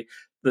to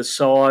the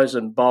size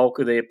and bulk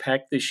of their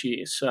pack this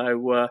year.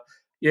 So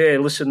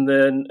listen,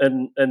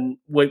 and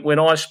when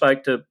I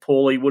spoke to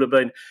Paulie, would have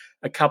been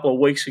a couple of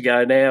weeks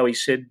ago now, he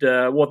said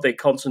what they're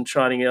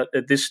concentrating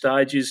at this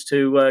stage is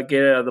to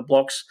get out of the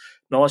blocks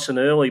nice and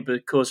early,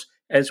 because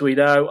as we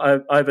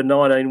know, over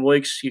 19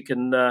 weeks you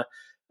can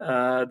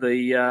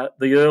the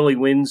early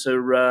wins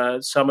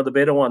are some of the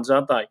better ones,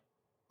 aren't they?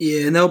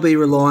 Yeah, and they'll be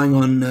relying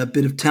on a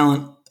bit of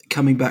talent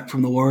coming back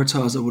from the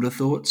Waratahs, I would have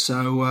thought.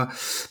 So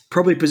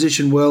probably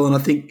positioned well, and I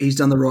think he's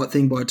done the right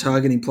thing by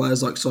targeting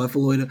players like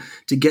Saifaloy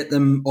to get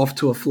them off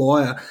to a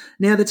flyer.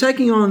 Now, they're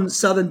taking on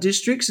Southern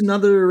Districts,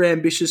 another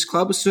ambitious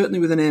club, certainly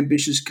with an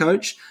ambitious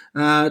coach.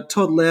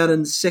 Todd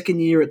Loudon's second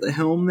year at the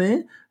helm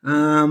there.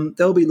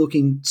 They'll be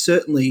looking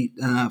certainly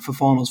for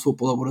finals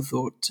football, I would have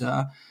thought.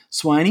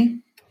 Swaney?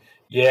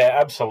 Yeah,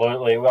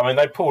 absolutely. Well, I mean,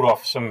 they pulled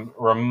off some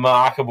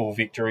remarkable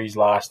victories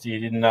last year,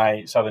 didn't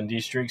they? Southern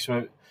Districts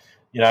were,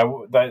 they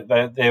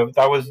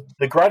was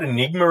the great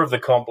enigma of the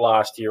comp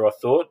last year. I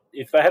thought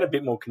if they had a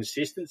bit more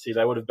consistency,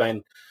 they would have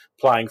been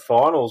playing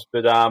finals.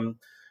 But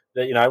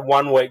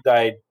one week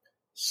they'd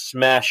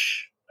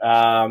smash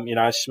a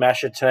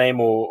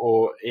team, and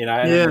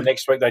the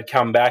next week they'd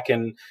come back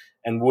and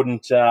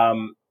wouldn't.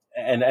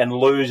 And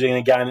losing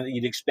a game that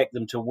you'd expect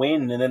them to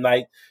win, and then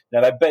they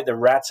beat the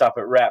Rats up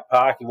at Rat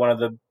Park, one of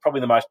probably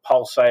the most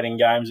pulsating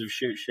games of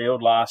Shute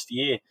Shield last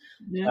year.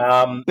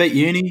 Yeah. Beat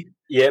Uni.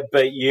 Yeah,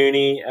 beat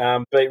Uni,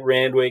 beat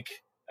Randwick,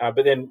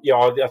 but then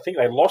I think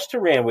they lost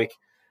to Randwick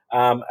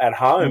at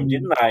home,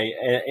 didn't they?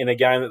 In a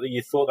game that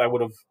you thought they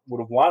would have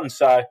won.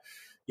 So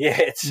yeah,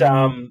 it's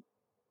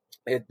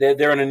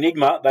they're an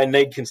enigma. They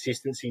need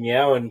consistency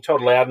now, and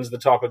Todd Loudon's the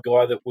type of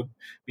guy that would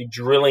be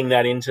drilling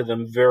that into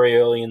them very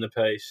early in the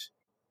piece.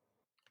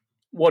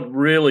 What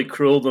really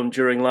cruelled them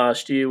during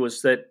last year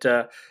was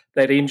that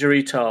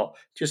injury toll.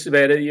 Just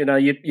about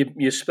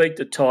you speak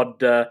to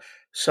Todd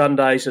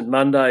Sundays and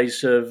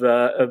Mondays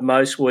of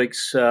most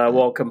weeks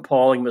while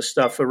compiling the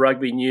stuff for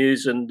Rugby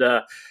News, and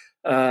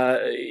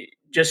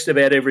just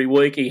about every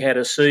week he had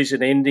a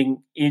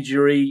season-ending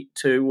injury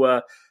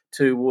to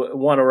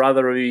one or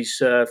other of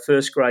his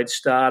first grade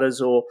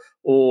starters, or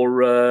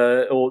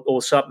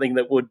something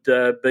that would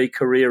be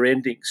career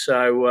ending.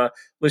 So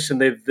listen,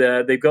 they've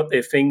got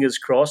their fingers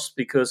crossed,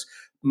 because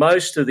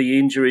most of the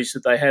injuries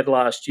that they had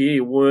last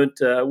year weren't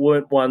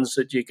ones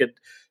that you could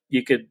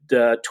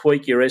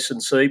tweak your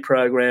S&C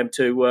program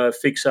to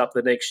fix up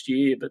the next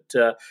year. But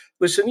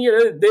listen,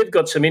 they've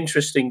got some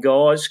interesting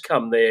guys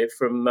come there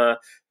from.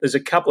 There's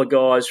a couple of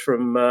guys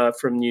from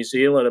New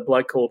Zealand, a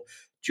bloke called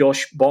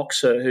Josh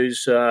Boxer,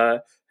 who's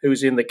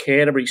in the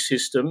Canterbury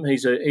system.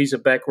 He's a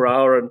back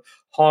rower and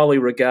highly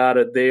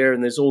regarded there.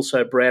 And there's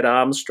also Brad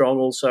Armstrong,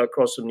 also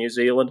across from New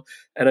Zealand,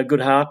 and a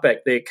good halfback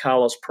there,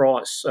 Carlos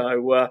Price.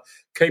 So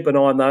keep an eye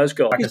on those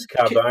guys. Marcus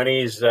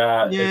Carboni's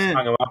has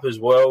hung him up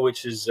as well,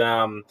 which is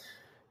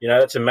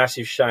that's a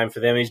massive shame for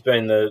them. He's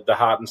been the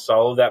heart and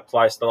soul of that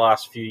place the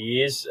last few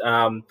years.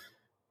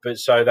 But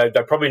so they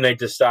probably need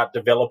to start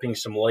developing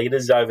some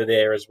leaders over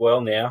there as well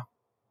now.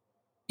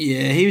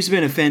 Yeah, he's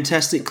been a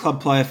fantastic club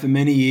player for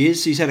many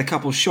years. He's had a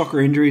couple of shocker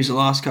injuries the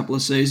last couple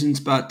of seasons,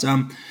 but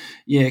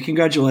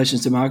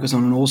congratulations to Marcus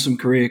on an awesome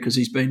career, because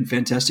he's been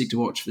fantastic to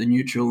watch for the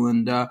neutral,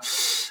 and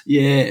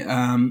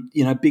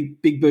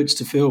big boots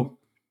to fill.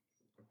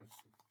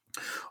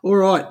 All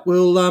right,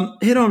 we'll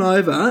head on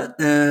over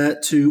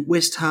to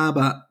West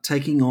Harbour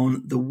taking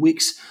on the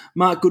Wicks.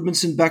 Mark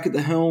Goodmanson back at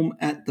the helm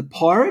at the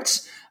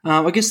Pirates.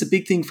 I guess the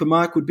big thing for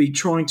Mark would be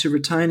trying to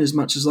retain as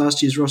much as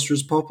last year's roster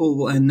as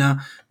possible, and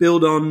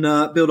build on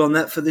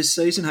that for this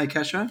season. Hey,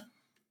 Casho?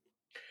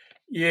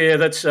 Yeah,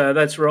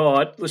 that's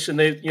right. Listen,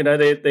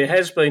 there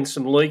has been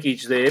some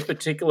leakage there,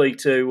 particularly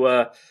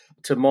to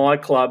my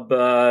club,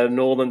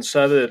 Northern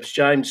Suburbs.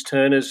 James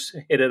Turner's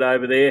headed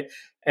over there,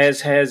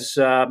 as has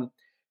Josh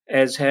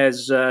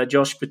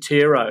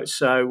Patero.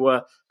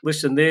 So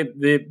listen, they've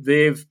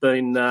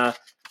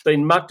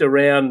been mucked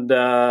around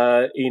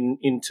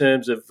in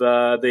terms of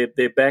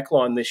their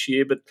backline this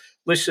year. But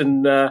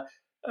listen,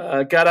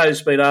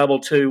 Gutto's been able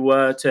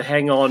to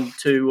hang on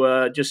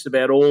to just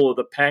about all of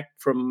the pack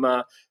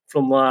from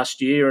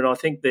last year, and I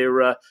think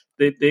they're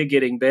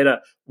getting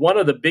better. One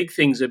of the big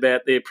things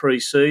about their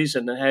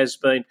pre-season has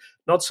been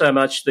not so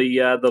much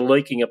the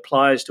leaking of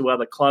players to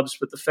other clubs,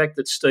 but the fact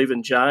that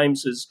Stephen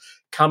James has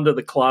come to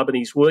the club and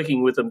he's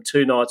working with them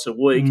 2 nights a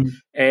week.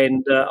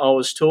 And I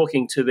was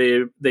talking to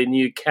their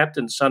new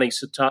captain, Sonny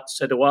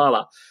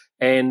Satuala,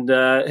 and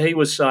he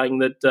was saying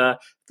that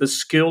the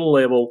skill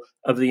level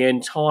of the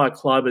entire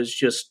club has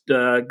just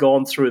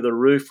gone through the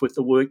roof with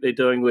the work they're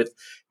doing with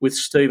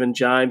Stephen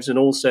James, and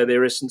also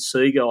their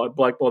S&C guy, a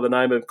bloke by the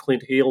name of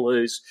Clint Hill,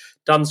 who's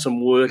done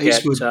some work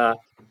at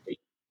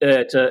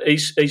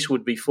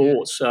Eastwood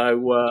before.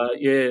 So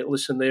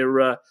listen,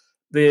 they're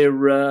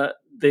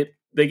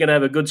going to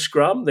have a good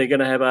scrum. They're going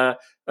to have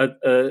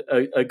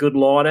a good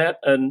line out.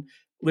 And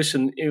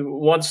listen,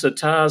 once the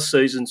Tars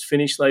season's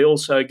finished, they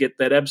also get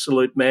that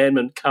absolute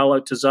manman,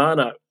 Carlo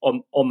Tizzano,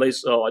 on their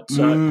side.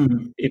 So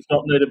if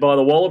not needed by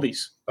the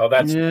Wallabies. Oh,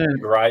 that's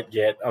great,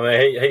 Jet. I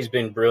mean, he's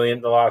been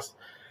brilliant the last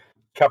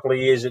couple of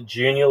years at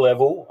junior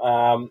level.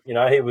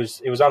 He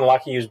was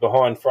unlucky. He was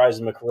behind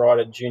Fraser McWright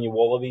at junior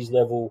Wallabies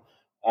level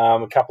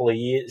a couple of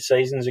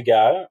seasons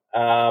ago.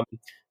 But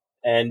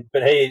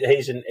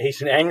he's an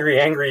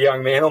angry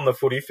young man on the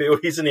footy field,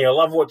 isn't he? I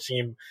love watching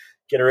him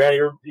get around.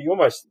 You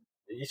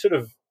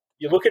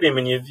look at him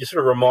and you're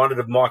sort of reminded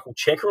of Michael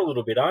Checker a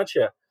little bit, aren't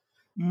you?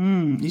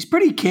 He's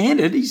pretty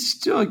candid. He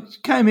still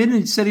came in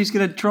and said he's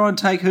going to try and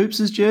take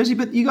Hoops' jersey,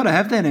 but you got to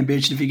have that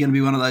ambition if you're going to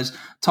be one of those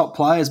top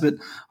players. But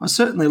I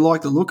certainly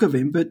like the look of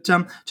him. But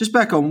just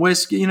back on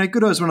West,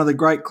 Goodo's one of the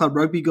great club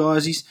rugby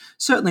guys. He's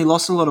certainly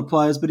lost a lot of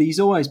players, but he's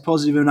always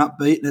positive and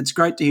upbeat, and it's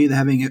great to hear they're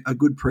having a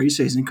good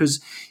preseason,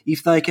 because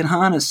if they can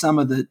harness some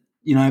of the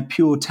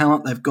pure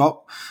talent they've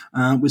got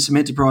with some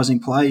enterprising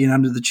play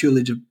under the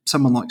tutelage of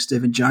someone like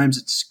Stephen James.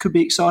 It could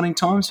be exciting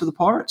times for the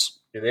Pirates.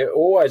 Yeah, they're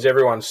always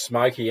everyone's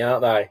smoky,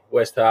 aren't they,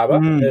 West Harbour?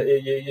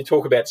 You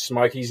talk about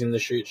smokies in the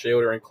Shute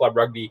Shield or in club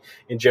rugby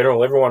in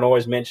general. Everyone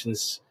always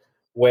mentions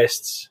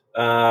Wests,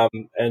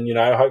 and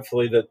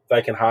hopefully that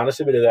they can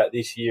harness a bit of that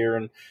this year,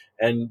 and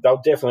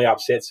they'll definitely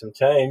upset some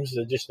teams.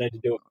 They just need to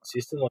do it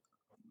consistently.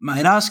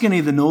 Mate, ask any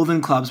of the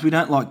northern clubs. We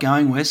don't like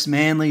going west.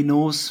 Manly,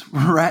 Norths,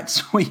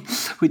 Rats. We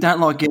don't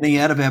like getting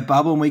out of our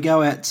bubble, and we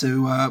go out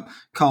to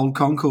cold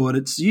Concord.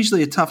 It's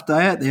usually a tough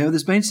day out there.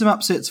 There's been some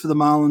upsets for the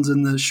Marlins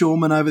and the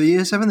Shoremen over the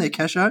years, haven't there,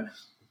 Casho?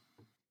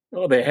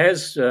 Oh, there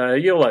has.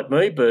 You're like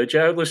me,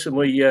 Burjo. Listen,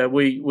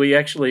 we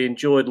actually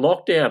enjoyed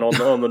lockdown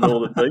on the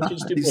northern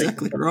beaches, didn't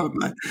Exactly right,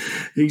 mate.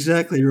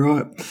 Exactly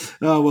right.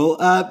 Oh,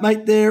 well,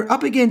 mate, they're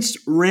up against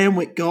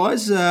Randwick,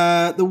 guys.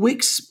 The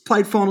Wicks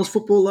played finals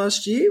football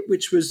last year,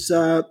 which was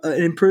an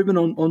improvement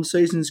on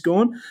seasons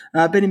gone.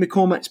 Benny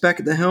McCormack's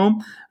back at the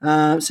helm,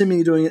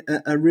 seemingly doing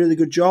a really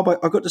good job.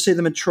 I got to see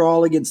them in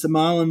trial against the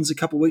Marlins a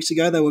couple of weeks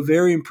ago. They were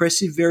very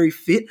impressive, very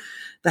fit.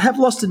 They have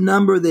lost a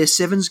number of their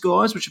sevens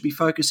guys, which will be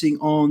focusing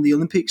on the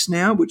Olympics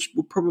now, which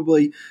will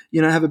probably,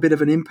 have a bit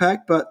of an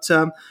impact. But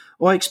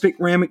I expect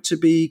Randwick to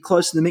be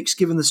close to the mix,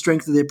 given the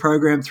strength of their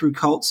program through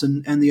Colts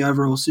and the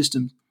overall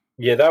system.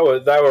 Yeah, they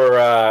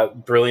were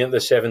brilliant.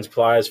 The sevens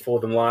players for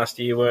them last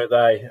year, weren't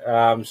they?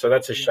 So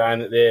that's a shame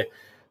that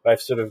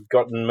they've sort of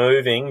gotten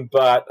moving.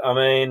 But I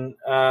mean,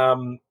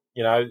 Isaiah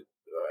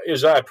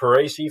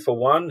Parisi for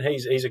one,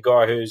 he's a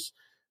guy who's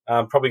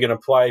probably going to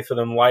play for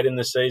them late in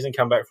the season,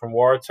 come back from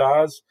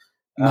Waratahs.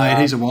 Mate,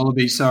 he's a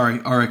Wallaby.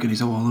 Sorry, I reckon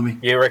he's a Wallaby.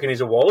 You reckon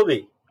he's a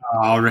Wallaby? Oh,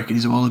 I reckon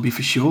he's a Wallaby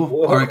for sure.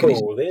 Whoa, I reckon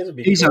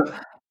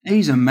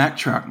he's a Mack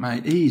truck,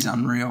 mate. He's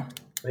unreal.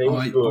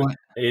 He's good.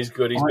 He's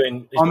good. He's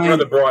been one of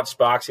the bright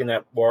sparks in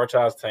that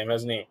Waratahs team,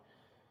 hasn't he?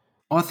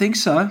 I think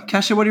so.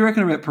 Kasha, what do you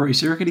reckon about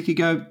Parisi? You reckon he could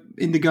go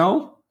into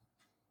goal?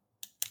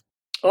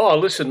 Oh,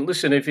 listen.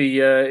 If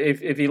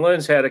he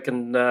learns how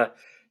to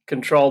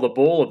control the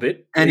ball a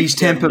bit, and his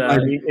temper,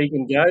 he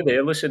can go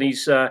there. Listen,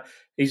 he's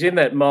in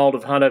that mould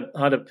of Hunter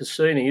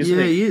Piscini, isn't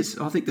he? Yeah, he is.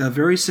 I think they're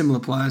very similar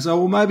players.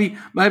 Oh, well, maybe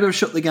I've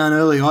shot the gun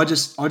early. I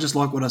just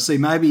like what I see.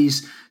 Maybe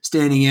he's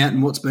standing out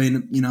in what's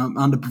been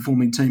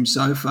underperforming team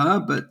so far.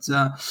 But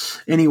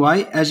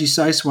anyway, as you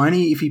say,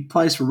 Swaney, if he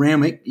plays for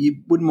Randwick, you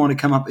wouldn't want to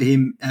come up to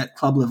him at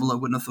club level, I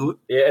wouldn't have thought.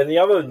 Yeah, and the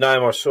other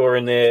name I saw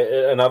in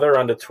there, another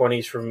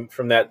under-20s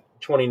from that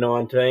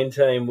 2019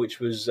 team,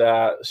 which was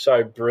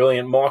so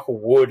brilliant. Michael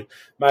Wood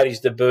made his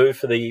debut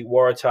for the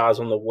Waratahs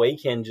on the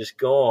weekend just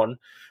gone.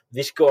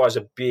 This guy's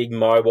a big,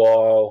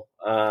 mobile,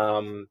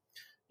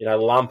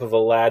 lump of a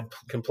lad.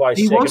 Can play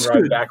second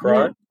row, back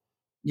row.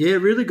 Yeah,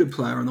 really good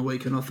player on the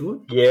weekend, I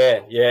thought.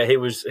 Yeah, he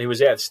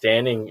was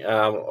outstanding.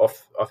 I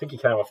think he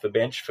came off the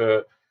bench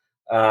for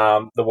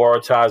the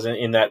Waratahs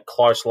in that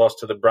close loss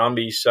to the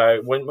Brumbies.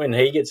 So when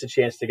he gets a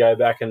chance to go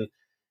back and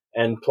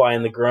play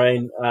in the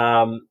green,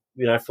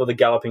 for the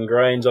Galloping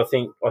Greens, I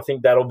think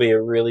that'll be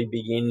a really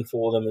big in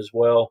for them as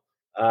well.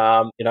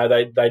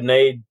 They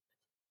need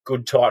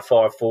good tight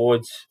five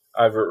forwards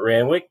over at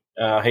Randwick.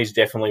 He's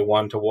definitely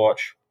one to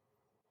watch.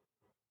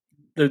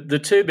 The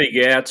two big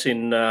outs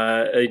in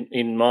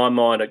my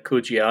mind at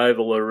Coogee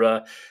Oval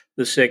are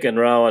the second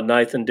rower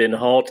Nathan Den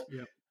Holt,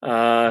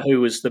 who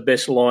was the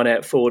best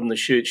line-out forward in the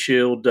Shute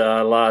Shield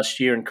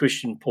last year, and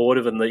Christian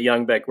Portervan, the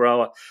young back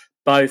rower,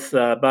 both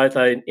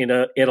in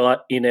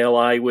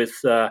LA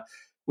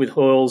with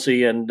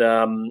Hoylesy and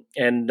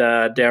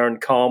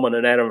Darren Coleman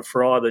and Adam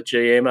Fry, the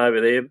GM over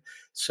there.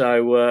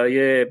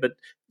 So but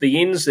the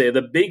ins there,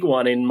 the big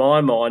one in my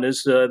mind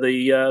is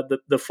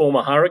the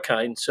former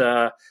Hurricanes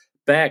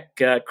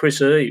back,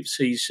 Chris Eves.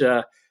 He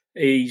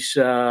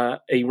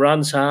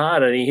runs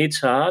hard and he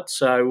hits hard.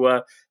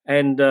 So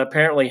and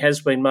apparently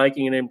has been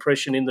making an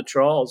impression in the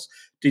trials.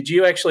 Did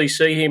you actually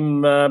see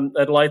him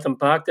at Latham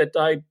Park that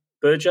day,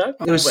 Burjo?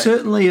 There was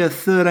certainly a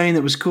 13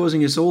 that was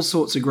causing us all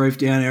sorts of grief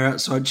down our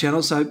outside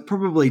channel, so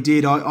probably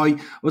did. I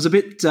was a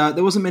bit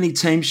there wasn't many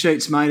team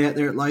sheets made out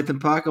there at Latham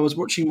Park. I was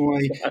watching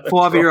my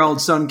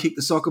 5-year-old son kick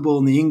the soccer ball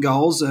in the in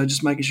goals,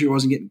 just making sure he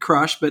wasn't getting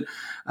crushed. But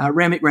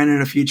Randwick ran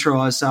in a few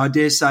tries, so I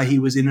dare say he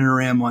was in and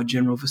around my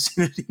general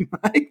vicinity,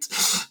 mate.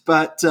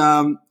 But,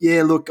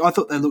 look, I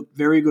thought they looked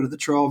very good at the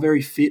trial,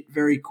 very fit,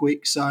 very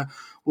quick, so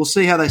we'll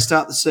see how they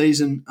start the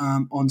season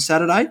on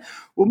Saturday.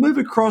 We'll move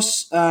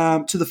across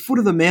to the foot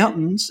of the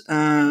mountains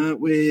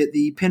where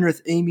the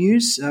Penrith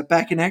Emus are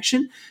back in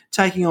action,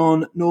 taking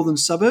on Northern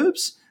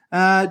Suburbs.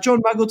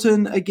 John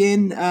Muggleton,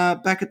 again,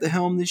 back at the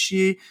helm this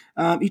year.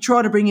 He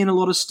tried to bring in a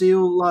lot of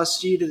steel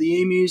last year to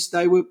the Emus.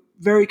 They were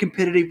very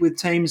competitive with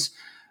teams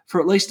for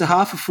at least a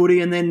half a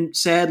footy and then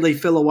sadly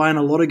fell away in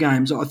a lot of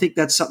games. I think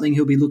that's something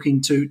he'll be looking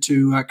to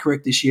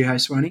correct this year, hey,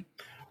 Swaney?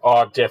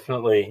 Oh,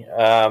 definitely.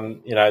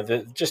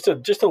 Just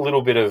a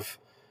little bit of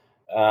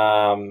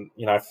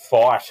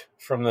fight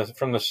from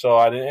the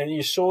side, and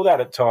you saw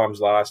that at times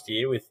last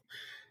year with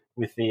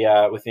the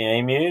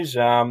Emus.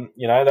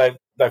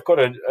 They've got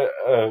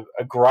a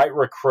great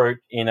recruit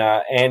in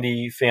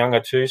Andy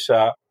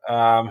Fiangatusa,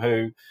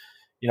 who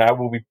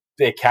will be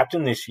their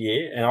captain this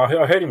year. And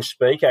I heard him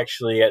speak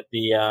actually at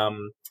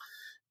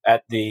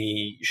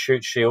the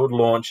Shoot Shield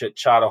launch at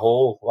Charter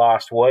Hall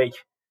last week.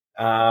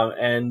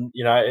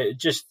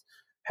 Just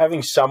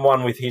having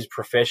someone with his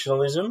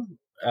professionalism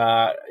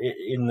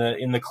in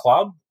the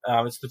club,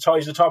 he's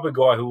the type of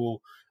guy who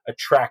will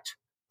attract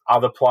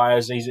other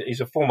players.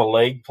 He's a former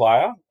league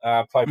player,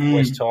 played for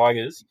West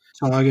Tigers.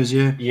 Tigers,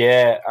 yeah.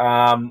 Yeah,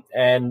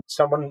 and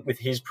someone with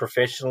his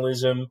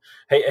professionalism.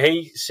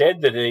 He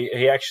said that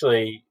he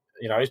actually,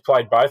 he's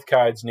played both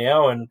codes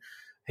now, and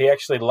he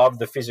actually loved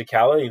the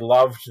physicality,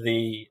 loved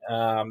the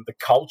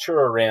culture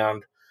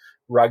around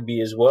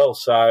rugby as well.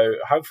 So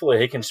hopefully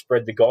he can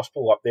spread the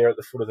gospel up there at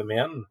the foot of the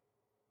mountain.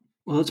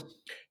 Well,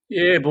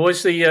 yeah,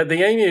 boys, the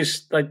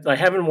Emus, they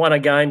haven't won a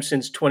game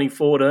since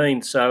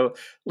 2014. So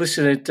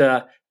listen,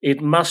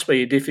 it must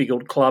be a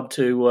difficult club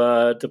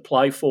to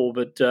play for.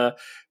 But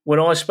when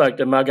I spoke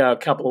to Muggo a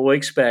couple of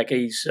weeks back,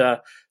 he's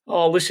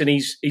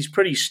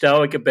pretty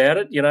stoic about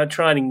it.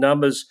 Training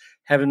numbers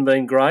haven't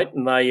been great,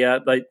 and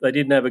they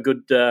didn't have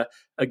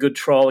a good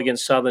trial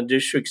against Southern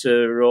Districts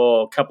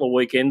a couple of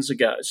weekends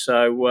ago.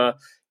 So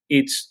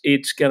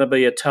it's going to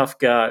be a tough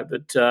go.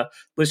 But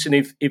listen,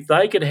 if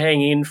they could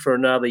hang in for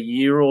another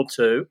year or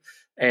two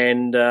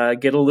and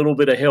get a little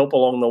bit of help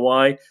along the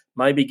way,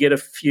 maybe get a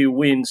few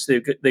wins.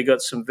 They've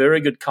got some very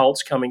good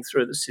Colts coming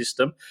through the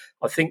system.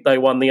 I think they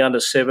won the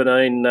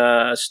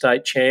under-17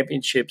 state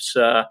championships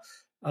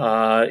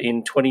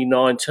in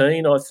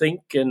 2019, I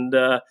think, and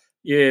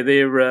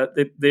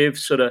they've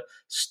sort of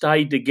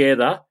stayed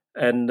together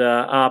and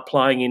are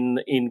playing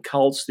in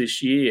Colts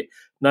this year.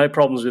 No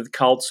problems with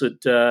Colts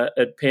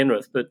at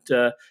Penrith, but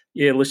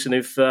listen,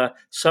 if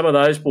some of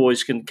those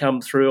boys can come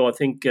through, I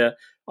think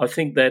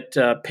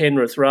that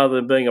Penrith, rather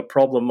than being a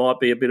problem, might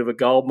be a bit of a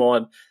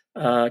goldmine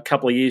a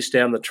couple of years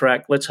down the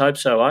track. Let's hope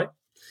so, eh?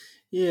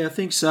 Yeah, I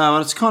think so.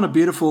 And it's kind of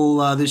beautiful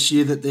this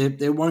year that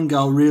their one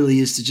goal really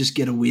is to just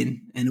get a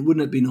win. And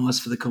wouldn't it be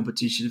nice for the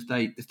competition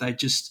if they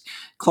just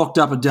clocked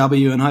up a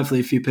W, and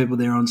hopefully a few people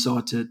there on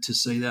site to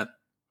see that.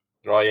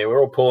 Right, yeah, we're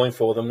all pulling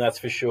for them, that's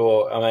for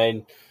sure. I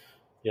mean,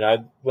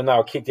 when they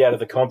were kicked out of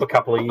the comp a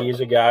couple of years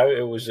ago,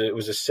 it was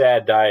a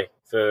sad day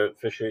for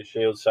Shoot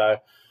Shield. So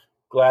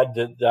glad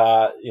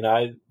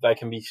that they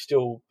can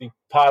still be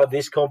part of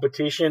this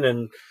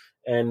competition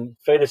and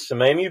feed us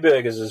some emu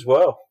burgers as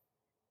well.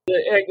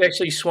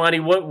 Actually, Swaney,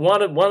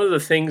 one of the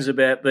things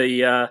about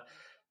the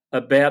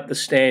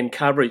stand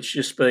coverage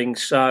just being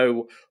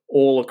so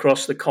all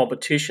across the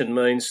competition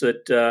means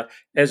that,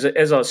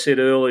 as I said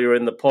earlier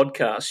in the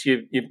podcast,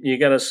 you're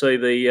going to see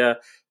the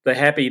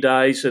happy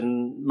days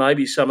and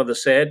maybe some of the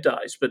sad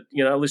days. But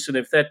listen,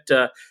 if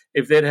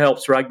that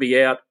helps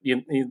rugby out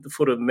in the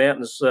foot of the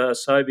mountains,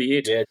 so be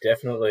it. Yeah,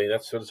 definitely.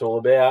 That's what it's all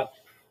about.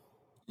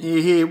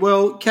 Yeah.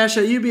 Well,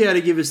 Kasha, you'll be able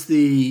to give us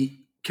the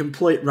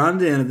complete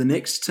rundown of the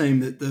next team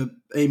that the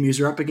Emus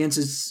are up against.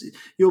 It's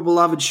your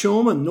beloved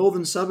Shawman,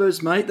 Northern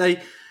Suburbs, mate.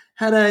 They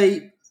had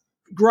a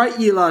great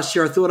year last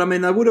year, I thought. I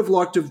mean, they would have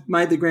liked to have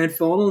made the grand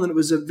final, and it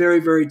was a very,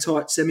 very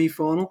tight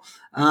semi-final.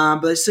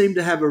 But they seem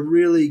to have a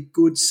really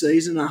good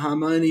season, a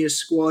harmonious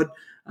squad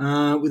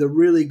with a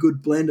really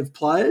good blend of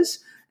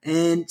players.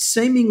 And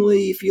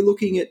seemingly, if you're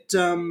looking at,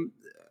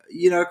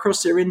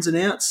 across their ins and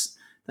outs,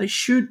 they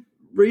should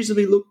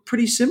reasonably look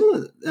pretty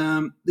similar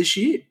this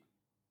year.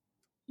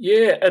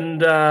 Yeah,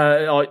 and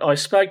I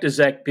spoke to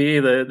Zach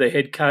Beer, the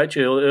head coach,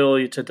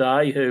 earlier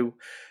today, who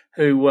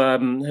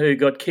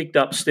got kicked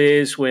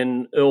upstairs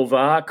when Earl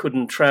Var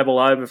couldn't travel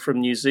over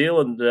from New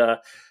Zealand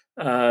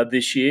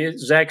this year.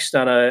 Zach's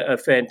done a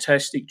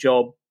fantastic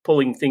job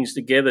pulling things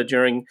together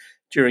during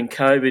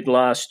COVID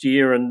last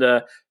year, and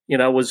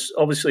was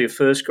obviously a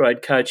first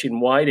grade coach in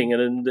waiting,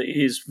 and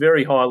is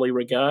very highly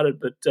regarded.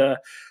 But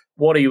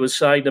what he was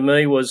saying to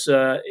me was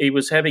he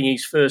was having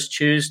his first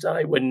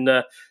Tuesday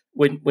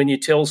when you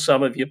tell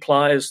some of your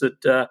players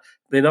that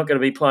they're not going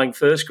to be playing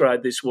first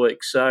grade this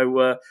week.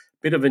 So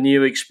bit of a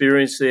new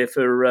experience there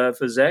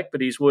for Zach, but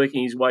he's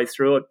working his way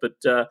through it.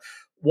 But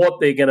what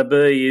they're going to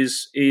be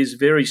is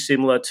very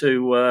similar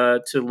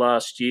to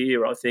last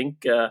year, I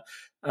think. They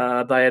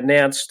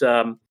announced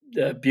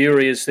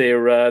Bury as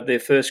their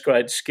first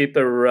grade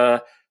skipper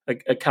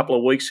a couple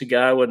of weeks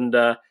ago, and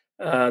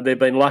they've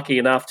been lucky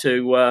enough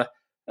to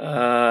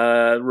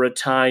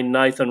retain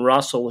Nathan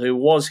Russell, who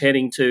was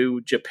heading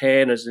to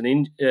Japan as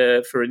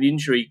for an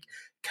injury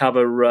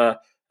cover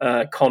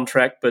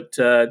contract, but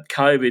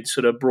COVID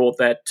sort of brought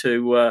that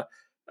to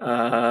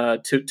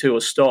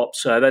a stop.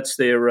 So that's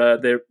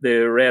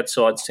their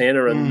outside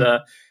centre, and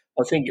I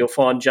think you'll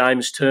find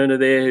James Turner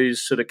there,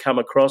 who's sort of come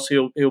across.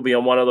 He'll be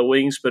on one of the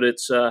wings, but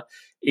it's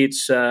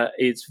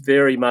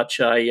very much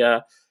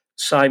a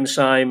same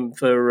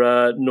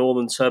for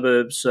Northern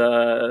Suburbs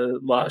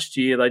last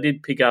year. They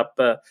did pick up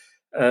a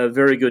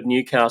very good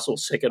Newcastle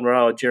second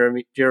rower,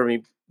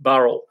 Jeremy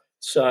Burrell.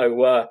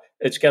 So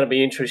it's going to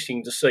be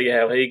interesting to see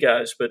how he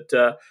goes. But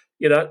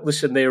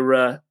listen,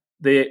 they're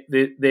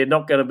they're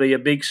not going to be a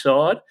big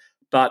side,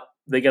 but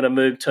they're going to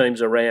move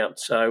teams around.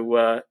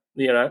 So,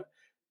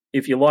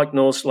 if you like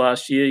Norths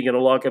last year, you're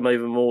going to like them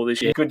even more this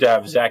year. Good to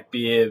have Zach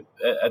Beer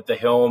at the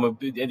helm.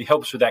 It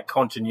helps with that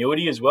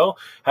continuity as well.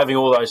 Having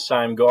all those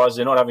same guys,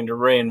 they're not having to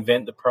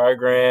reinvent the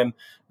program.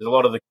 There's a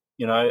lot of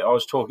I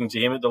was talking to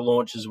him at the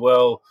launch as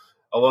well.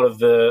 A lot of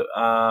the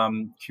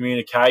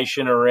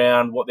communication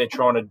around what they're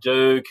trying to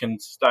do can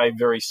stay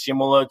very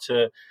similar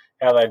to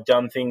how they've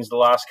done things the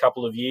last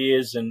couple of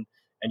years. And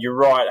you're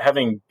right,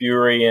 having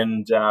Bury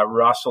and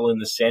Russell in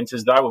the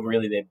centres, they were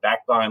really their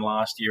backbone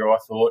last year. I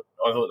thought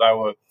they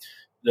were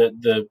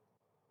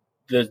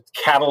the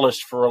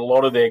catalyst for a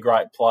lot of their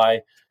great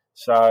play.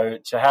 So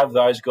to have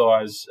those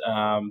guys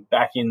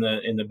back in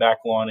the back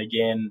line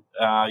again,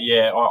 I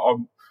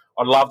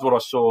loved what I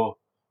saw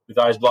with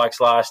those blokes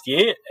last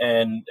year,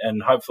 and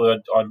hopefully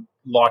I'd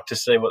like to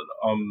see what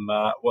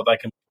they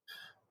can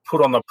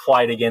put on the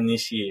plate again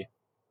this year.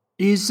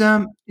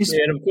 And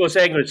of course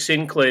Agnes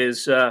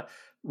Sinclair's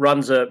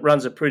runs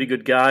a pretty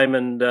good game,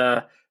 and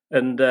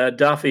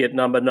Duffy at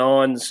number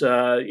 9's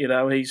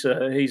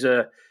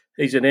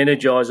he's an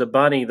energizer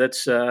bunny,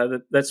 that's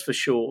for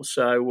sure.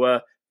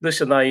 So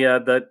listen,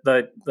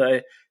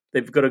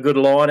 they've got a good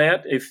line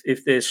out.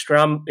 If their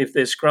scrum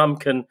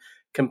can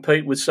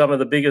compete with some of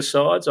the bigger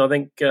sides, I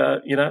think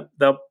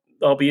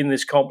they'll be in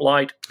this comp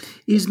late.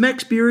 Is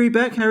Max Bury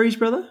back, Harry's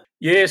brother?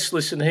 Yes,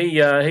 listen, he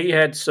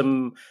had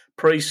some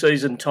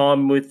pre-season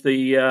time with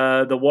the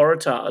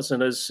Waratahs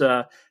and has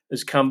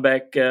come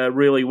back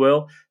really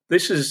well.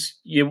 This is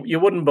you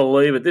wouldn't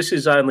believe it. This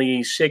is only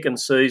his second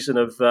season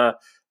of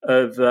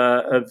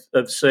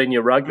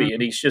senior rugby,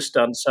 and he's just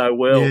done so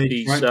well.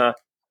 Yeah,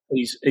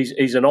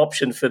 he's an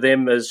option for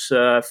them as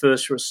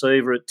first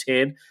receiver at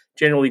 10.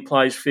 Generally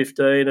plays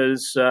 15 and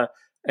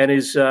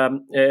has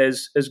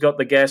got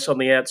the gas on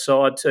the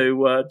outside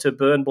to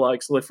burn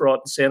blokes left, right,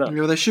 and centre.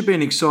 Yeah, they should be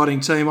an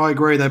exciting team. I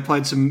agree. They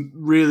played some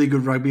really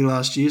good rugby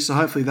last year, so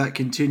hopefully that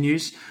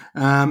continues.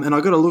 And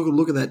I got a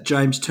look at that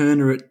James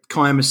Turner at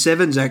Kiama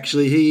Sevens.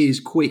 Actually, he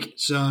is quick,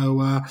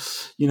 so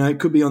it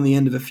could be on the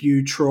end of a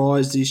few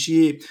tries this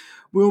year.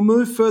 We'll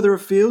move further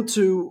afield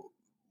to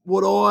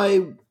what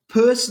I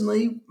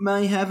personally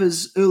may have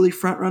as early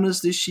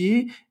frontrunners this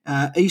year,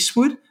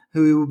 Eastwood,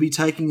 who will be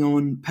taking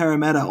on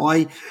Parramatta.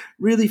 I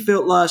really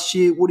felt last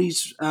year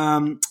Woody's,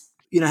 had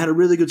a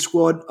really good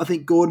squad. I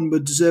think Gordon were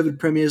deserved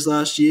premiers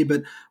last year,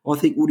 but I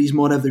think Woody's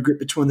might have the grip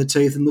between the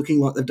teeth and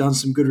looking like they've done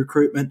some good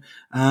recruitment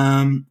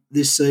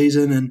this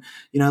season. And,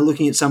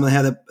 looking at some of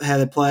how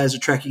the players are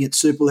tracking at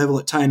super level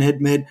at Tane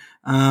Edmed,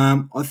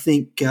 I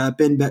think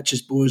Ben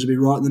Batcher's boys will be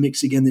right in the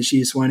mix again this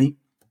year, Swaney.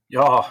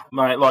 Oh,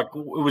 mate, it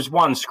was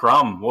one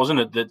scrum, wasn't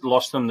it, that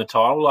lost them the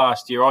title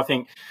last year? I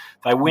think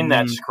they win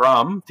that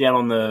scrum down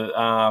on the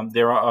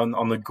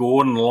on the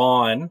Gordon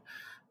line.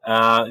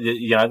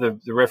 The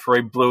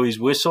referee blew his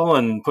whistle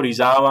and put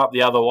his arm up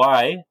the other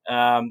way.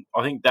 I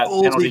think that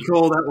penalty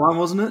call, that one,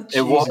 wasn't it?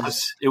 It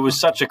was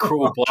such a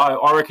cruel blow.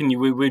 I reckon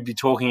we'd be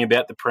talking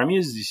about the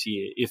premiers this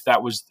year if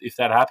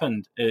that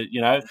happened.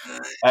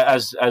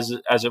 As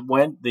it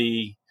went,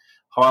 the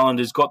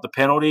Highlanders got the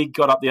penalty,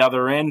 got up the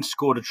other end,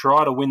 scored a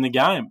try to win the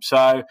game.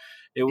 So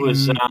it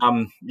was,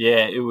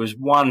 it was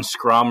one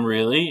scrum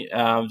really.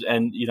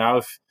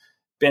 If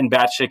Ben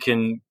Batcher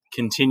can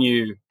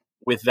continue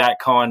with that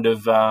kind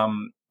of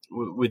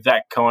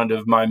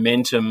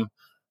momentum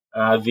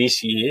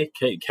this year,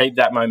 keep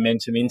that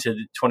momentum into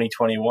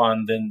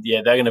 2021, then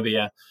they're going to be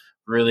a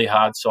really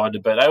hard side to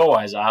beat. They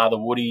always are, the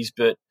Woodies,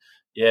 but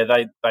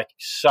they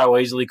so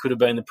easily could have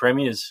been the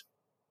premiers.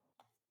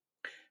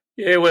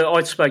 Yeah, well,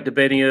 I spoke to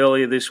Benny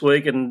earlier this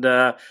week, and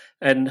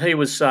he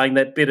was saying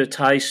that bitter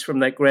taste from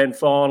that grand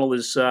final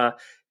is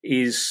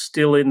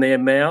still in their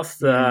mouth.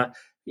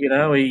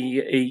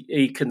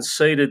 He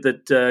conceded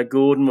that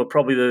Gordon were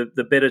probably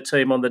the better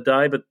team on the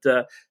day, but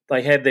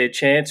they had their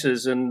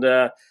chances. And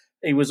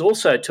he was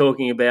also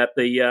talking about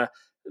the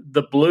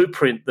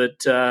blueprint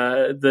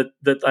that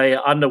they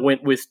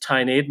underwent with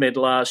Tane Edmed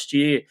last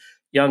year.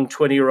 Young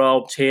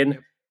 20-year-old 10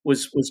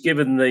 was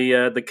given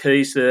the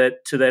keys to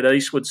that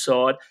Eastwood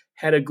side.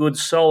 Had a good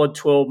solid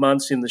 12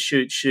 months in the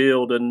Shute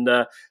Shield, and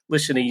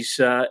listen, he's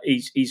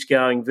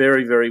going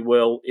very, very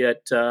well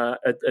at the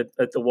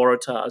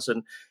Waratahs.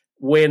 And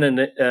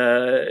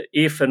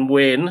if and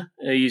when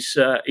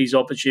his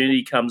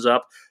opportunity comes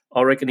up,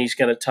 I reckon he's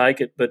going to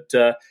take it. But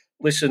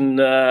listen,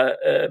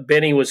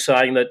 Benny was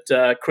saying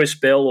that Chris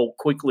Bell will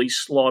quickly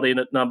slot in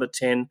at number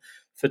 10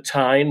 for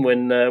Tane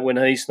when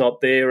he's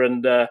not there,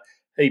 and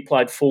he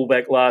played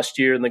fullback last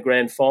year in the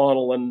grand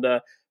final. And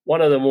one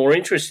of the more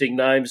interesting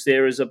names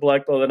there is a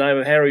bloke by the name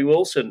of Harry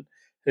Wilson,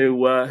 who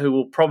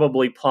will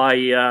probably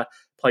play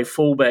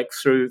fullback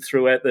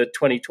throughout the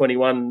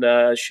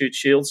 2021 Shute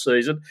Shield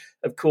season.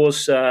 Of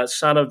course,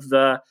 son of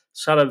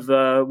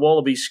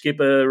Wallaby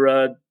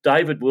skipper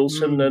David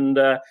Wilson, and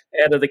out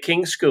of the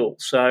King's School.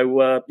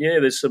 So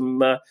there's some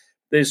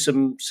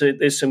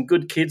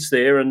good kids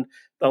there, and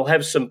they'll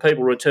have some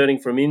people returning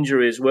from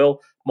injury as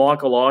well.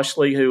 Michael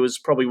Isley, who was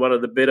probably one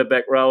of the better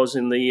back rowers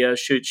in the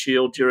Shute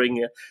Shield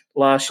during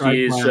last Great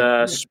year's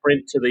player.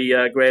 sprint to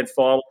the grand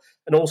final,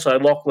 and also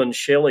Lachlan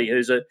Shelley,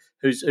 who's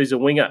a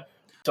winger.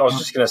 I was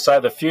just going to say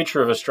the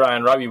future of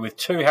Australian rugby with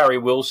 2 Harry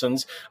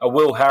Wilsons, a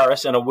Will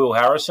Harris, and a Will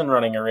Harrison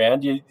running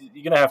around. You're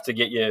going to have to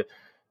get your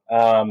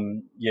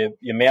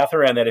mouth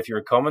around that if you're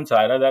a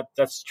commentator.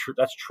 That's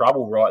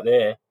trouble right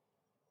there.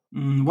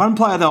 One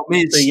player they'll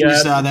miss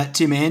is that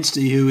Tim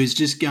Anstey, who is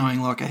just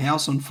going like a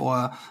house on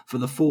fire for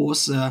the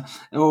Force,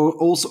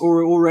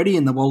 or already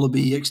in the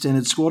Wallaby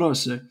extended squad, I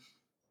see.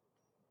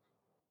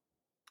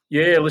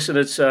 Yeah, listen,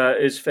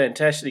 it's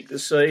fantastic to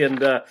see,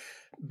 and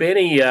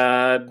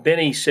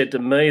Benny said to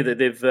me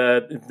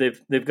that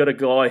they've got a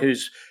guy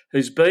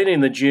who's been in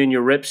the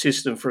junior rep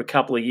system for a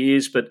couple of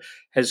years, but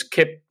has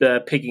kept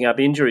picking up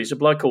injuries. A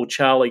bloke called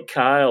Charlie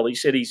Cale. He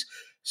said he's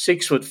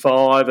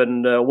 6'5"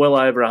 and well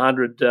over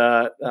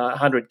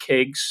 100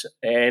 kegs,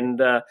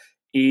 and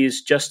he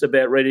is just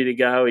about ready to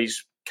go.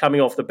 He's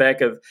coming off the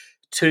back of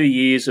 2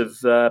 years of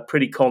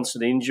pretty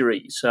constant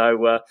injury,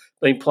 so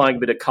been playing a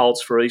bit of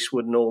Colts for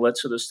Eastwood and all that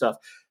sort of stuff.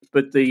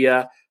 But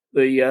the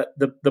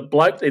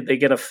bloke that they're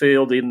going to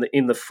field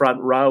in the front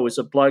row is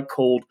a bloke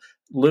called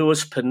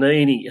Lewis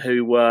Panini,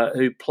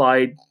 who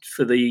played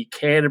for the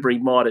Canterbury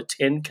Mitre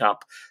 10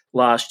 Cup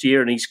last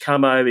year, and he's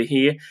come over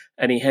here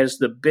and he has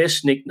the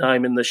best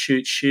nickname in the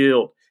Shute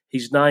Shield.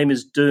 His name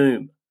is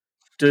Doom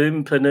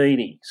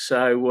Panini.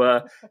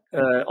 So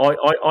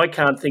I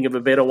can't think of a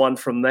better one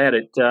from that.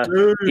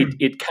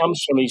 It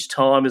comes from his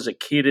time as a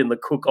kid in the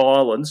Cook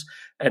Islands,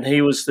 and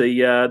he was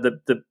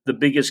the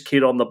biggest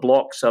kid on the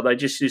block, so they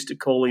just used to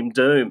call him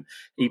Doom.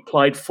 He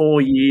played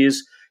 4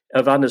 years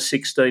of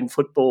under-16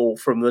 football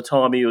from the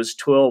time he was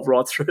 12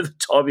 right through the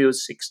time he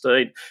was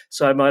 16.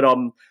 So, mate,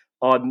 I'm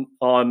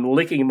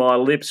licking my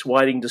lips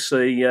waiting to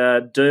see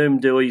Doom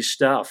do his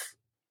stuff.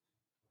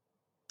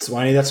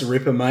 Swaney, that's a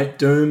ripper, mate.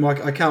 Doom.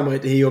 I can't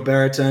wait to hear your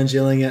baritones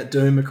yelling out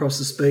Doom across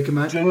the speaker,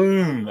 mate.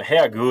 Doom.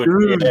 How good.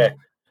 Doom. Yeah.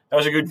 That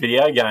was a good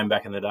video game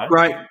back in the day.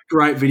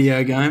 Great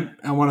video game,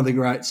 and one of the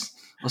greats.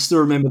 I still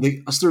remember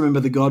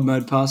the God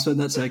Mode password.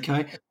 That's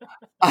okay.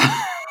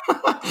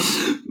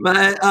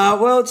 Mate,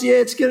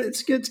 it's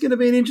going to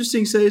be an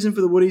interesting season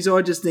for the Woodies.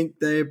 I just think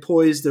they're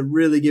poised to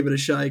really give it a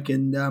shake,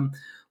 and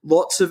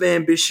lots of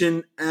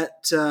ambition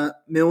at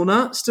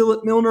Milner. Still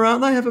at Milner,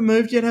 aren't they? Haven't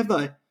moved yet, have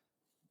they?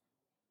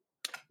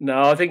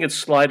 No, I think it's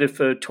slated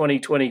for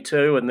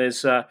 2022, and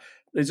there's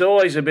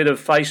always a bit of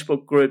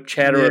Facebook group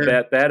chatter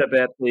about that,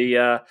 about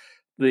the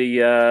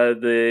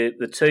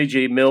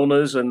TG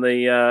Milners and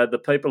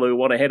the people who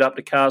want to head up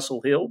to Castle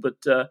Hill.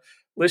 But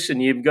listen,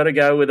 you've got to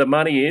go where the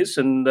money is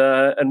and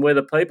where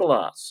the people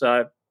are.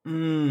 So,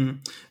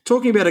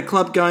 talking about a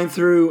club going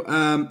through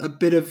a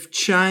bit of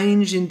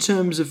change in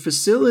terms of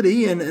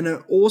facility and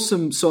an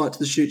awesome site to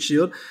the Shute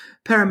Shield,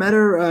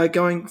 Parramatta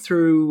going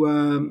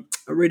through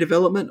a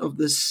redevelopment of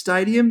the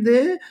stadium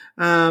there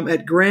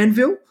at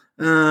Granville.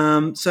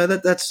 So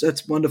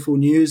that's wonderful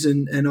news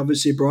and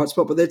obviously a bright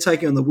spot. But they're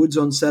taking on the Woods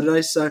on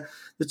Saturday. So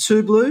the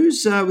two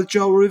Blues with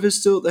Joel Rivers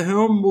still at the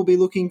helm will be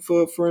looking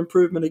for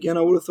improvement again.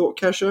 I would have thought,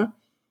 Casho.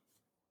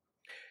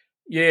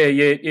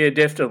 Yeah,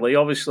 definitely.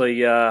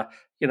 Obviously,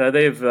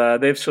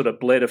 they've sort of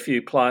bled a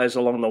few players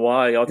along the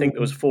way. I think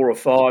there was 4 or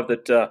 5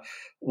 that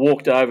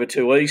walked over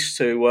to East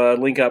to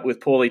link up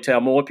with Paulie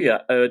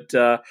Taumapia.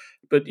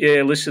 But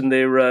yeah, listen,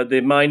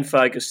 their main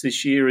focus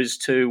this year is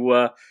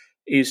to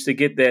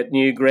get that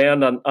new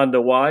ground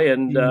underway.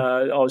 And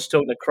I was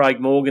talking to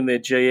Craig Morgan, their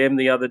GM,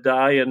 the other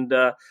day, and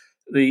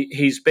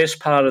his best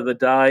part of the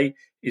day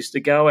is to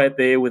go out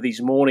there with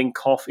his morning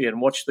coffee and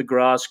watch the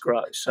grass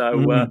grow.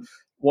 So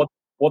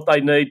what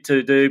they need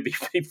to do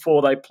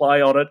before they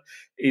play on it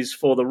is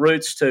for the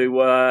roots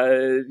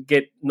to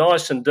get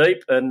nice and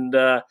deep, and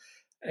they'll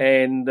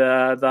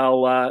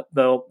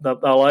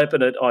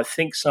open it, I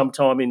think,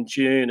 sometime in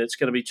June. It's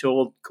going to be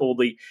called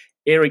the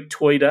Eric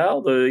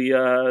Tweedale,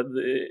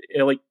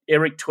 the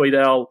Eric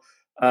Tweedale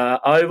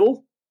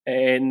Oval,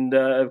 and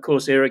of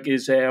course Eric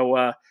is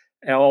our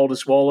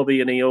oldest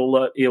Wallaby, and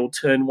he'll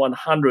turn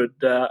 100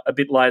 a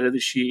bit later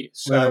this year.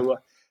 So. Wow.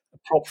 A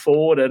prop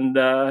forward and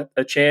a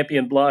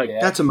champion bloke. Yeah.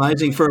 That's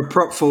amazing for a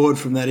prop forward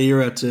from that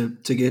era to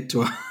get to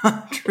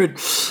 100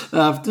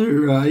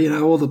 after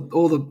all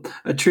the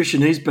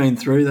attrition he's been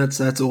through.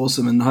 That's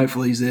awesome, and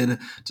hopefully he's there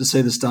to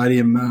see the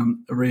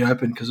stadium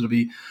reopen, because it'll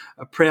be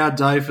a proud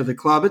day for the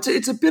club.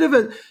 It's a bit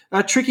of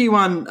a tricky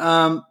one.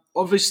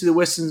 Obviously, the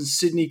Western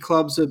Sydney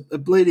clubs are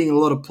bleeding a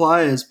lot of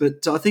players,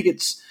 but I think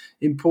it's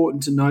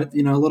important to note,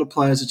 a lot of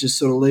players are just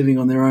sort of leaving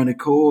on their own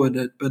accord.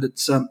 But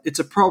it's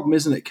a problem,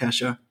 isn't it,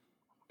 Casho?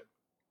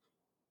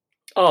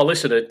 Oh,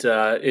 listen,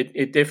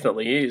 it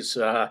definitely is.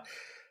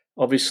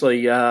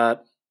 Obviously,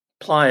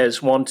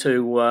 players want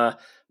to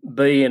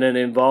be in an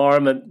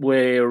environment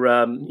where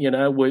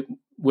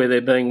where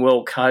they're being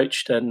well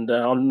coached, and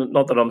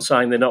not that I'm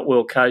saying they're not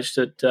well coached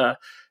at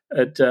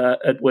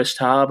West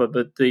Harbour,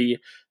 but I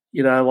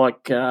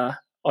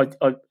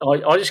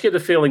just get the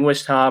feeling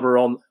West Harbour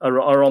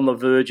are on the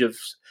verge of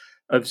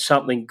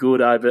something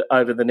good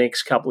over the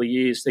next couple of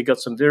years. They've got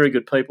some very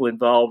good people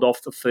involved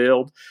off the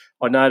field.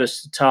 I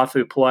noticed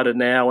Tafu Plata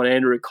now and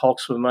Andrew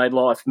Cox were made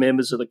life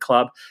members of the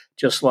club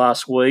just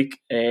last week,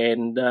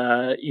 and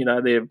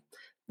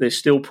they're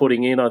still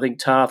putting in. I think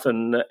Taf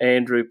and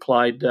Andrew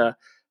played a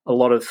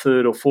lot of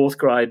third or fourth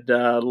grade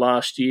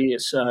last year,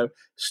 so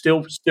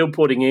still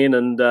putting in,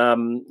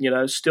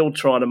 and still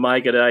trying to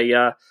make it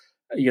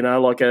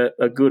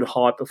a good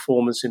high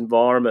performance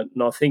environment.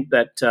 And I think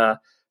that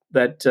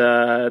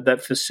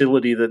that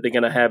facility that they're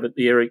going to have at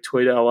the Eric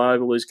Tweedale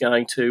Oval is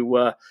going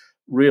to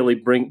really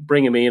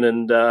bring them in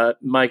and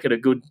make it a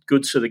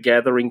good sort of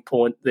gathering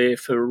point there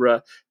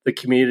for the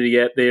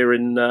community out there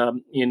in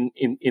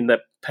that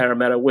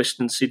Parramatta,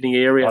 Western Sydney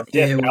area.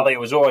 Death Valley, it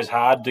was always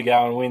hard to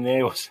go and win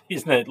there,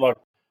 isn't it? Like,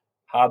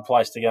 hard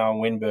place to go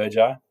and win,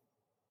 Burjo.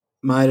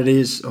 Mate, it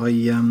is.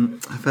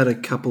 I've had a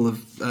couple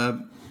of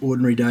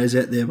ordinary days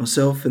out there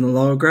myself in the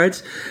lower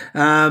grades.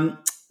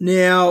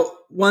 Now,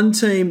 one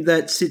team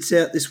that sits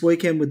out this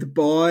weekend with the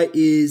bye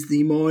is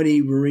the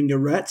mighty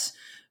Warringah Rats,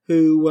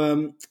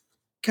 who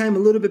came a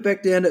little bit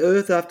back down to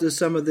earth after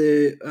some of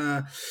their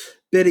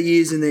better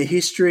years in their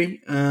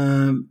history.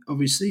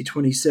 Obviously,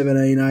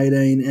 2017,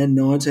 18 and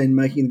 19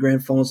 making the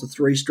grand finals for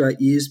 3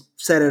 straight years.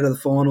 Sat out of the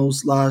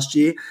finals last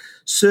year.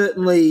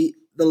 Certainly,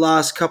 the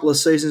last couple of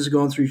seasons have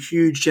gone through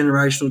huge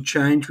generational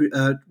change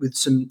with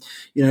some,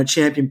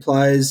 champion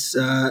players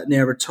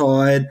now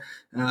retired.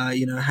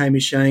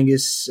 Hamish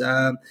Angus,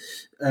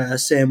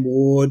 Sam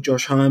Ward,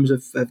 Josh Holmes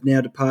have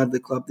now departed the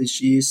club this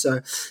year.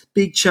 So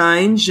big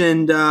change,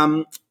 and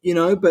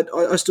but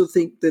I still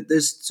think that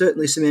there's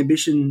certainly some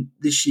ambition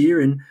this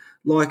year, and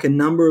like a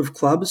number of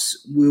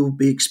clubs, we'll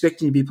be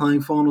expecting to be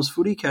playing finals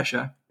footy,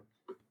 Casho.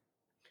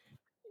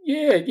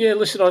 Yeah.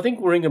 Listen, I think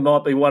Warringah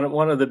might be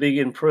one of the big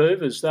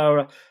improvers. They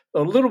were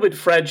a little bit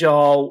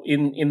fragile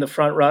in the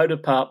front row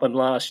department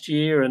last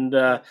year, and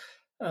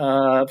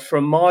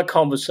from my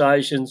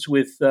conversations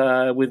with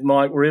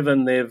Mike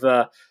Riven,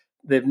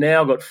 they've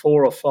now got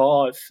 4 or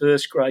 5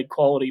 first grade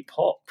quality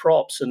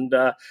props, and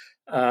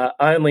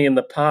only in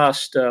the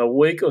past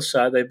week or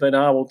so they've been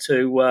able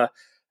to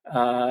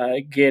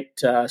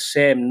get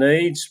Sam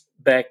Needs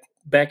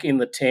back in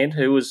the tent,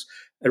 who was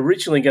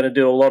originally going to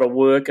do a lot of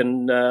work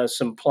and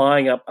some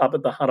playing up at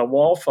the Hunter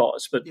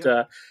Wildfires, but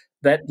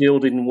that deal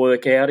didn't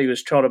work out. He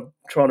was trying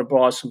to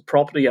buy some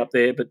property up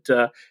there,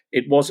 but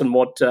it wasn't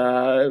what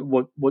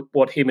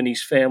him and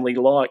his family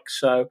like.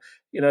 So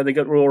they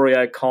got Rory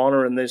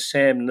O'Connor and there's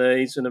Sam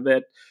Needs and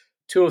about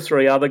 2 or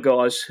 3 other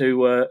guys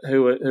who are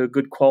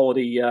good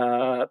quality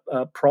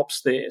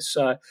props there.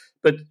 So,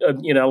 but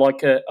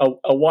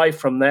away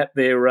from that,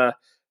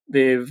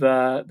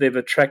 they've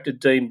attracted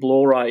Dean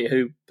Blore,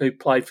 who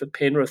played for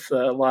Penrith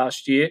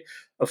last year,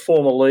 a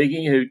former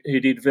leaguey who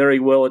did very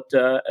well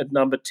at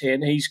number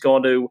 10. He's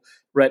gone to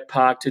Rat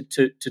Park to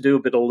do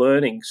a bit of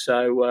learning.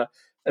 So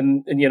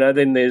then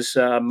there's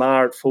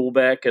Mar at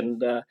fullback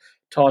and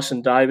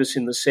Tyson Davis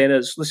in the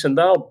centres. Listen,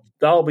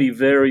 they'll be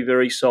very,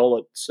 very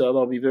solid. So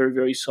they'll be very,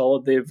 very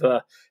solid. They've,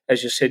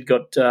 as you said,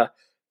 got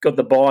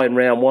the bye in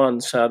round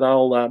 1, so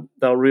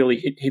they'll really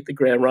hit the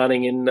ground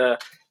running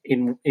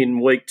in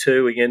week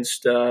 2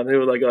 against who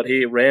have they got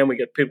here? We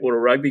got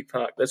Pittwater Rugby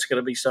Park. That's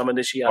going to be some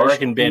initiation. I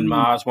reckon Ben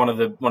Maher's one of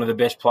the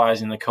best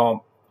players in the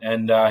comp,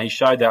 and he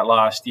showed that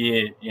last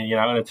year. In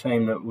a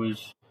team that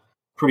was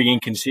pretty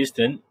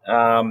inconsistent,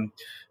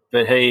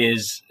 but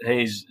he's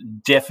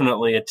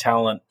definitely a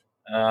talent.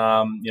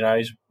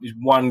 He's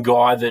one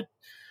guy that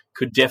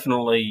could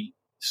definitely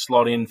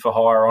slot in for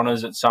higher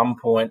honours at some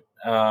point.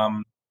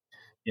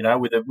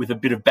 With a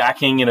bit of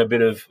backing and a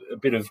bit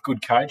of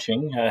good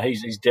coaching,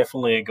 he's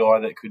definitely a guy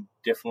that could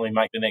definitely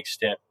make the next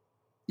step.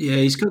 Yeah,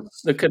 he's got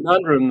the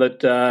conundrum that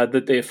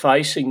they're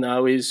facing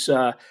though is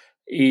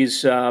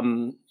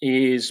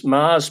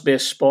Mars'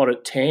 best spot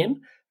at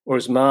 10 or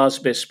is Mars'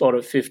 best spot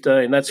at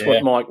 15? That's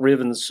what Mike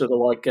Riven's sort of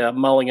like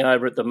mulling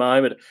over at the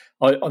moment.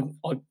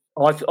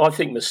 I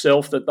think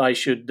myself that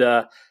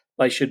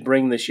they should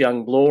bring this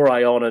young Blore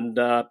on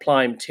and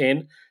play him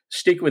 10.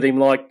 Stick with him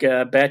like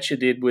Batcher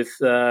did with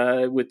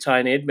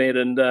Tane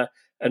Edmed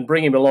and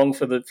bring him along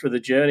for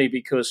the journey,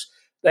 because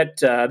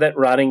that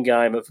running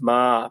game of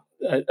Mar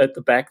at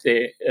the back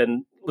there,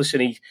 and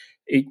listen,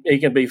 he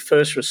can be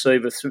first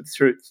receiver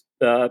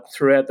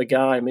throughout the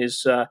game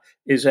is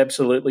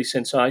absolutely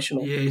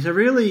sensational. Yeah, he's a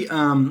really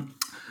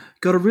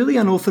got a really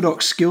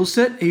unorthodox skill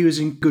set. He was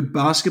a good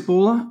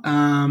basketballer,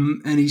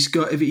 and he's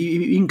got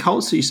in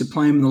Colts he used to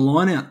play him in the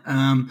line out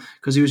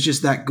because he was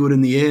just that good in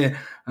the air.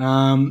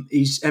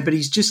 He's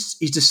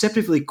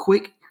deceptively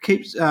quick,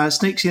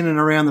 sneaks in and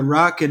around the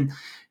ruck, and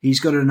he's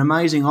got an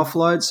amazing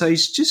offload. So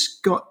he's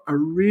just got a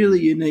really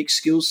unique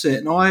skill set.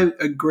 And I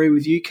agree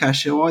with you,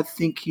 Casho. I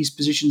think his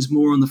position's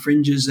more on the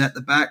fringes at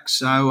the back.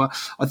 So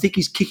I think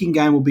his kicking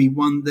game will be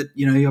one that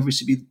he'll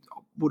obviously be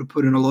would have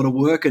put in a lot of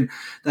work, and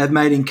they've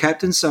made him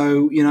captain.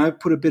 So,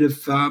 put a bit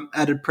of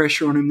added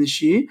pressure on him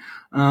this year.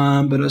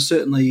 But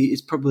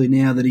it's probably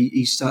now that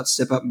he starts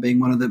to step up and being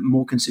one of the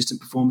more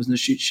consistent performers in the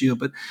Shute Shield.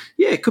 But,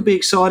 yeah, it could be an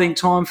exciting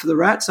time for the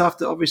Rats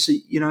after,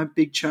 obviously,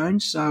 big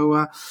change.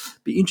 So,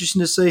 be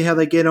interesting to see how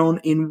they get on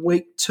in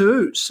week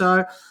 2.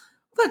 So,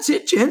 that's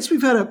it, gents.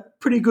 We've had a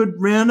pretty good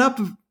roundup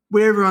of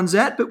where everyone's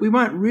at, but we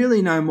won't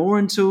really know more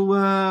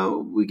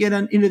until we get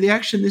into the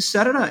action this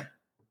Saturday.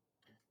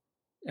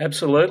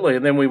 Absolutely,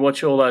 and then we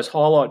watch all those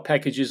highlight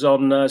packages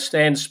on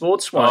Stan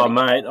Sports. Oh,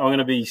 mate, I'm going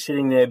to be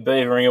sitting there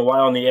beavering away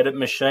on the edit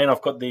machine.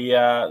 I've got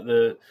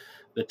the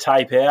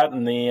tape out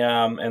and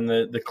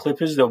the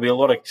clippers. There'll be a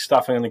lot of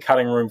stuffing on the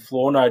cutting room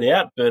floor, no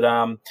doubt. But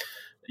I'll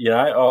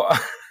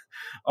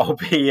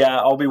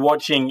be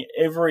watching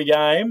every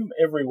game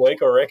every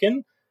week, I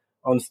reckon,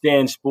 on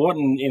Stan Sport,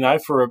 and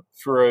for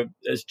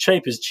as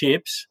cheap as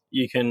chips,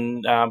 you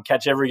can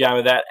catch every game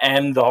of that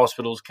and the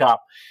Hospitals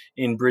Cup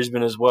in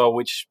Brisbane as well,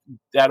 which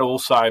that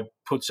also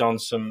puts on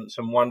some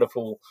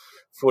wonderful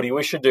footy.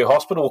 We should do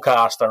Hospital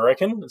Cast, I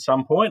reckon, at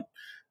some point.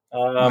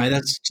 Mate,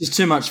 that's just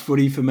too much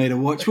footy for me to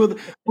watch.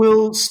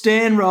 Will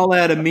Stan roll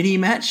out a mini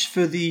match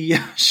for the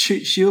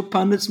Shute Shield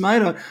pundits,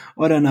 mate?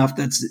 I don't know if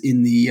that's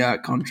in the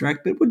contract,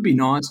 but it would be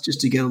nice just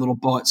to get a little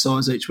bite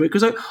size each week,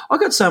 because I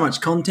got so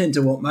much content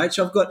to watch, mate.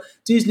 So I've got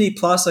Disney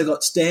Plus, I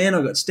got Stan,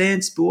 I got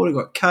Stan Sport, I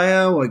got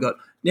KO, I got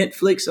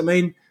Netflix. I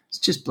mean, it's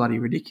just bloody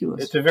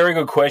ridiculous. It's a very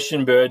good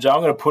question, Burge. I'm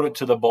going to put it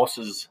to the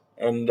bosses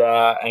and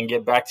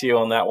get back to you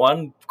on that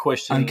one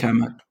question. Okay,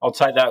 mate. I'll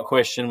take that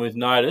question with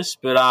notice.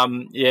 But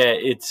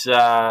it's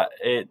a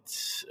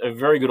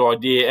very good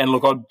idea. And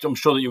look, I'm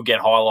sure that you'll get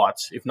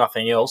highlights. If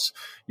nothing else,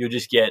 you'll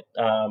just get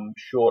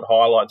short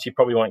highlights. You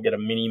probably won't get a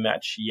mini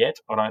match yet,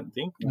 I don't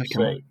think.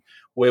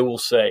 We will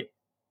see.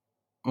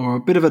 Or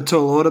a bit of a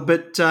tall order,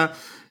 but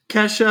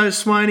Casho,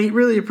 Swaney,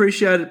 really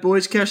appreciate it,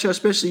 boys. Casho,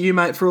 especially you,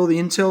 mate, for all the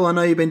intel. I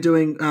know you've been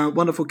doing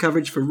wonderful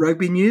coverage for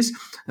Rugby News. If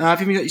you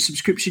haven't got your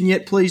subscription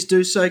yet, please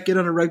do so. Get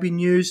on to Rugby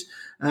News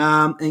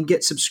and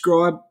get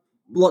subscribed.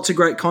 Lots of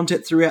great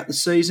content throughout the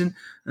season.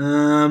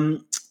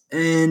 And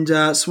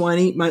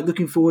Swaney, mate,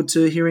 looking forward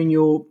to hearing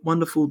your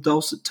wonderful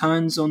dulcet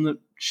tones on the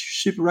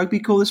Super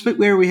Rugby call this week.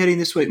 Where are we heading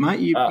this week, mate?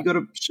 You got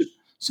a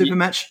super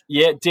match?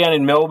 Yeah, down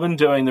in Melbourne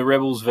doing the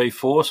Rebels v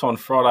Force on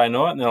Friday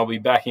night, and then I'll be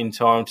back in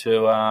time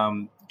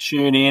to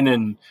tune in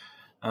and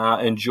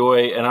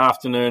enjoy an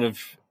afternoon of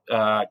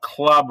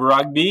club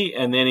rugby,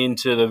 and then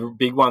into the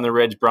big one, the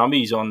Reds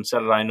Brumbies, on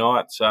Saturday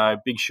night. So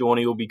Big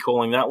Shawnee will be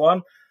calling that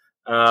one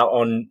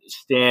on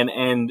Stan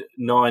and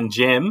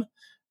 9Gem.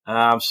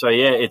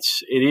 It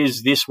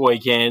is this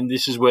weekend.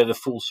 This is where the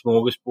full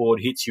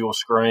smorgasbord hits your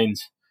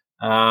screens.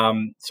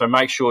 So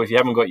make sure, if you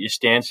haven't got your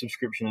Stan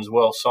subscription as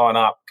well, sign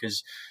up,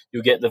 because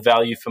you'll get the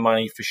value for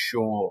money for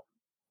sure.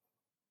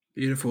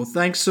 Beautiful.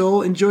 Thanks,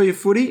 all. Enjoy your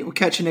footy. We'll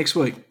catch you next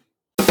week.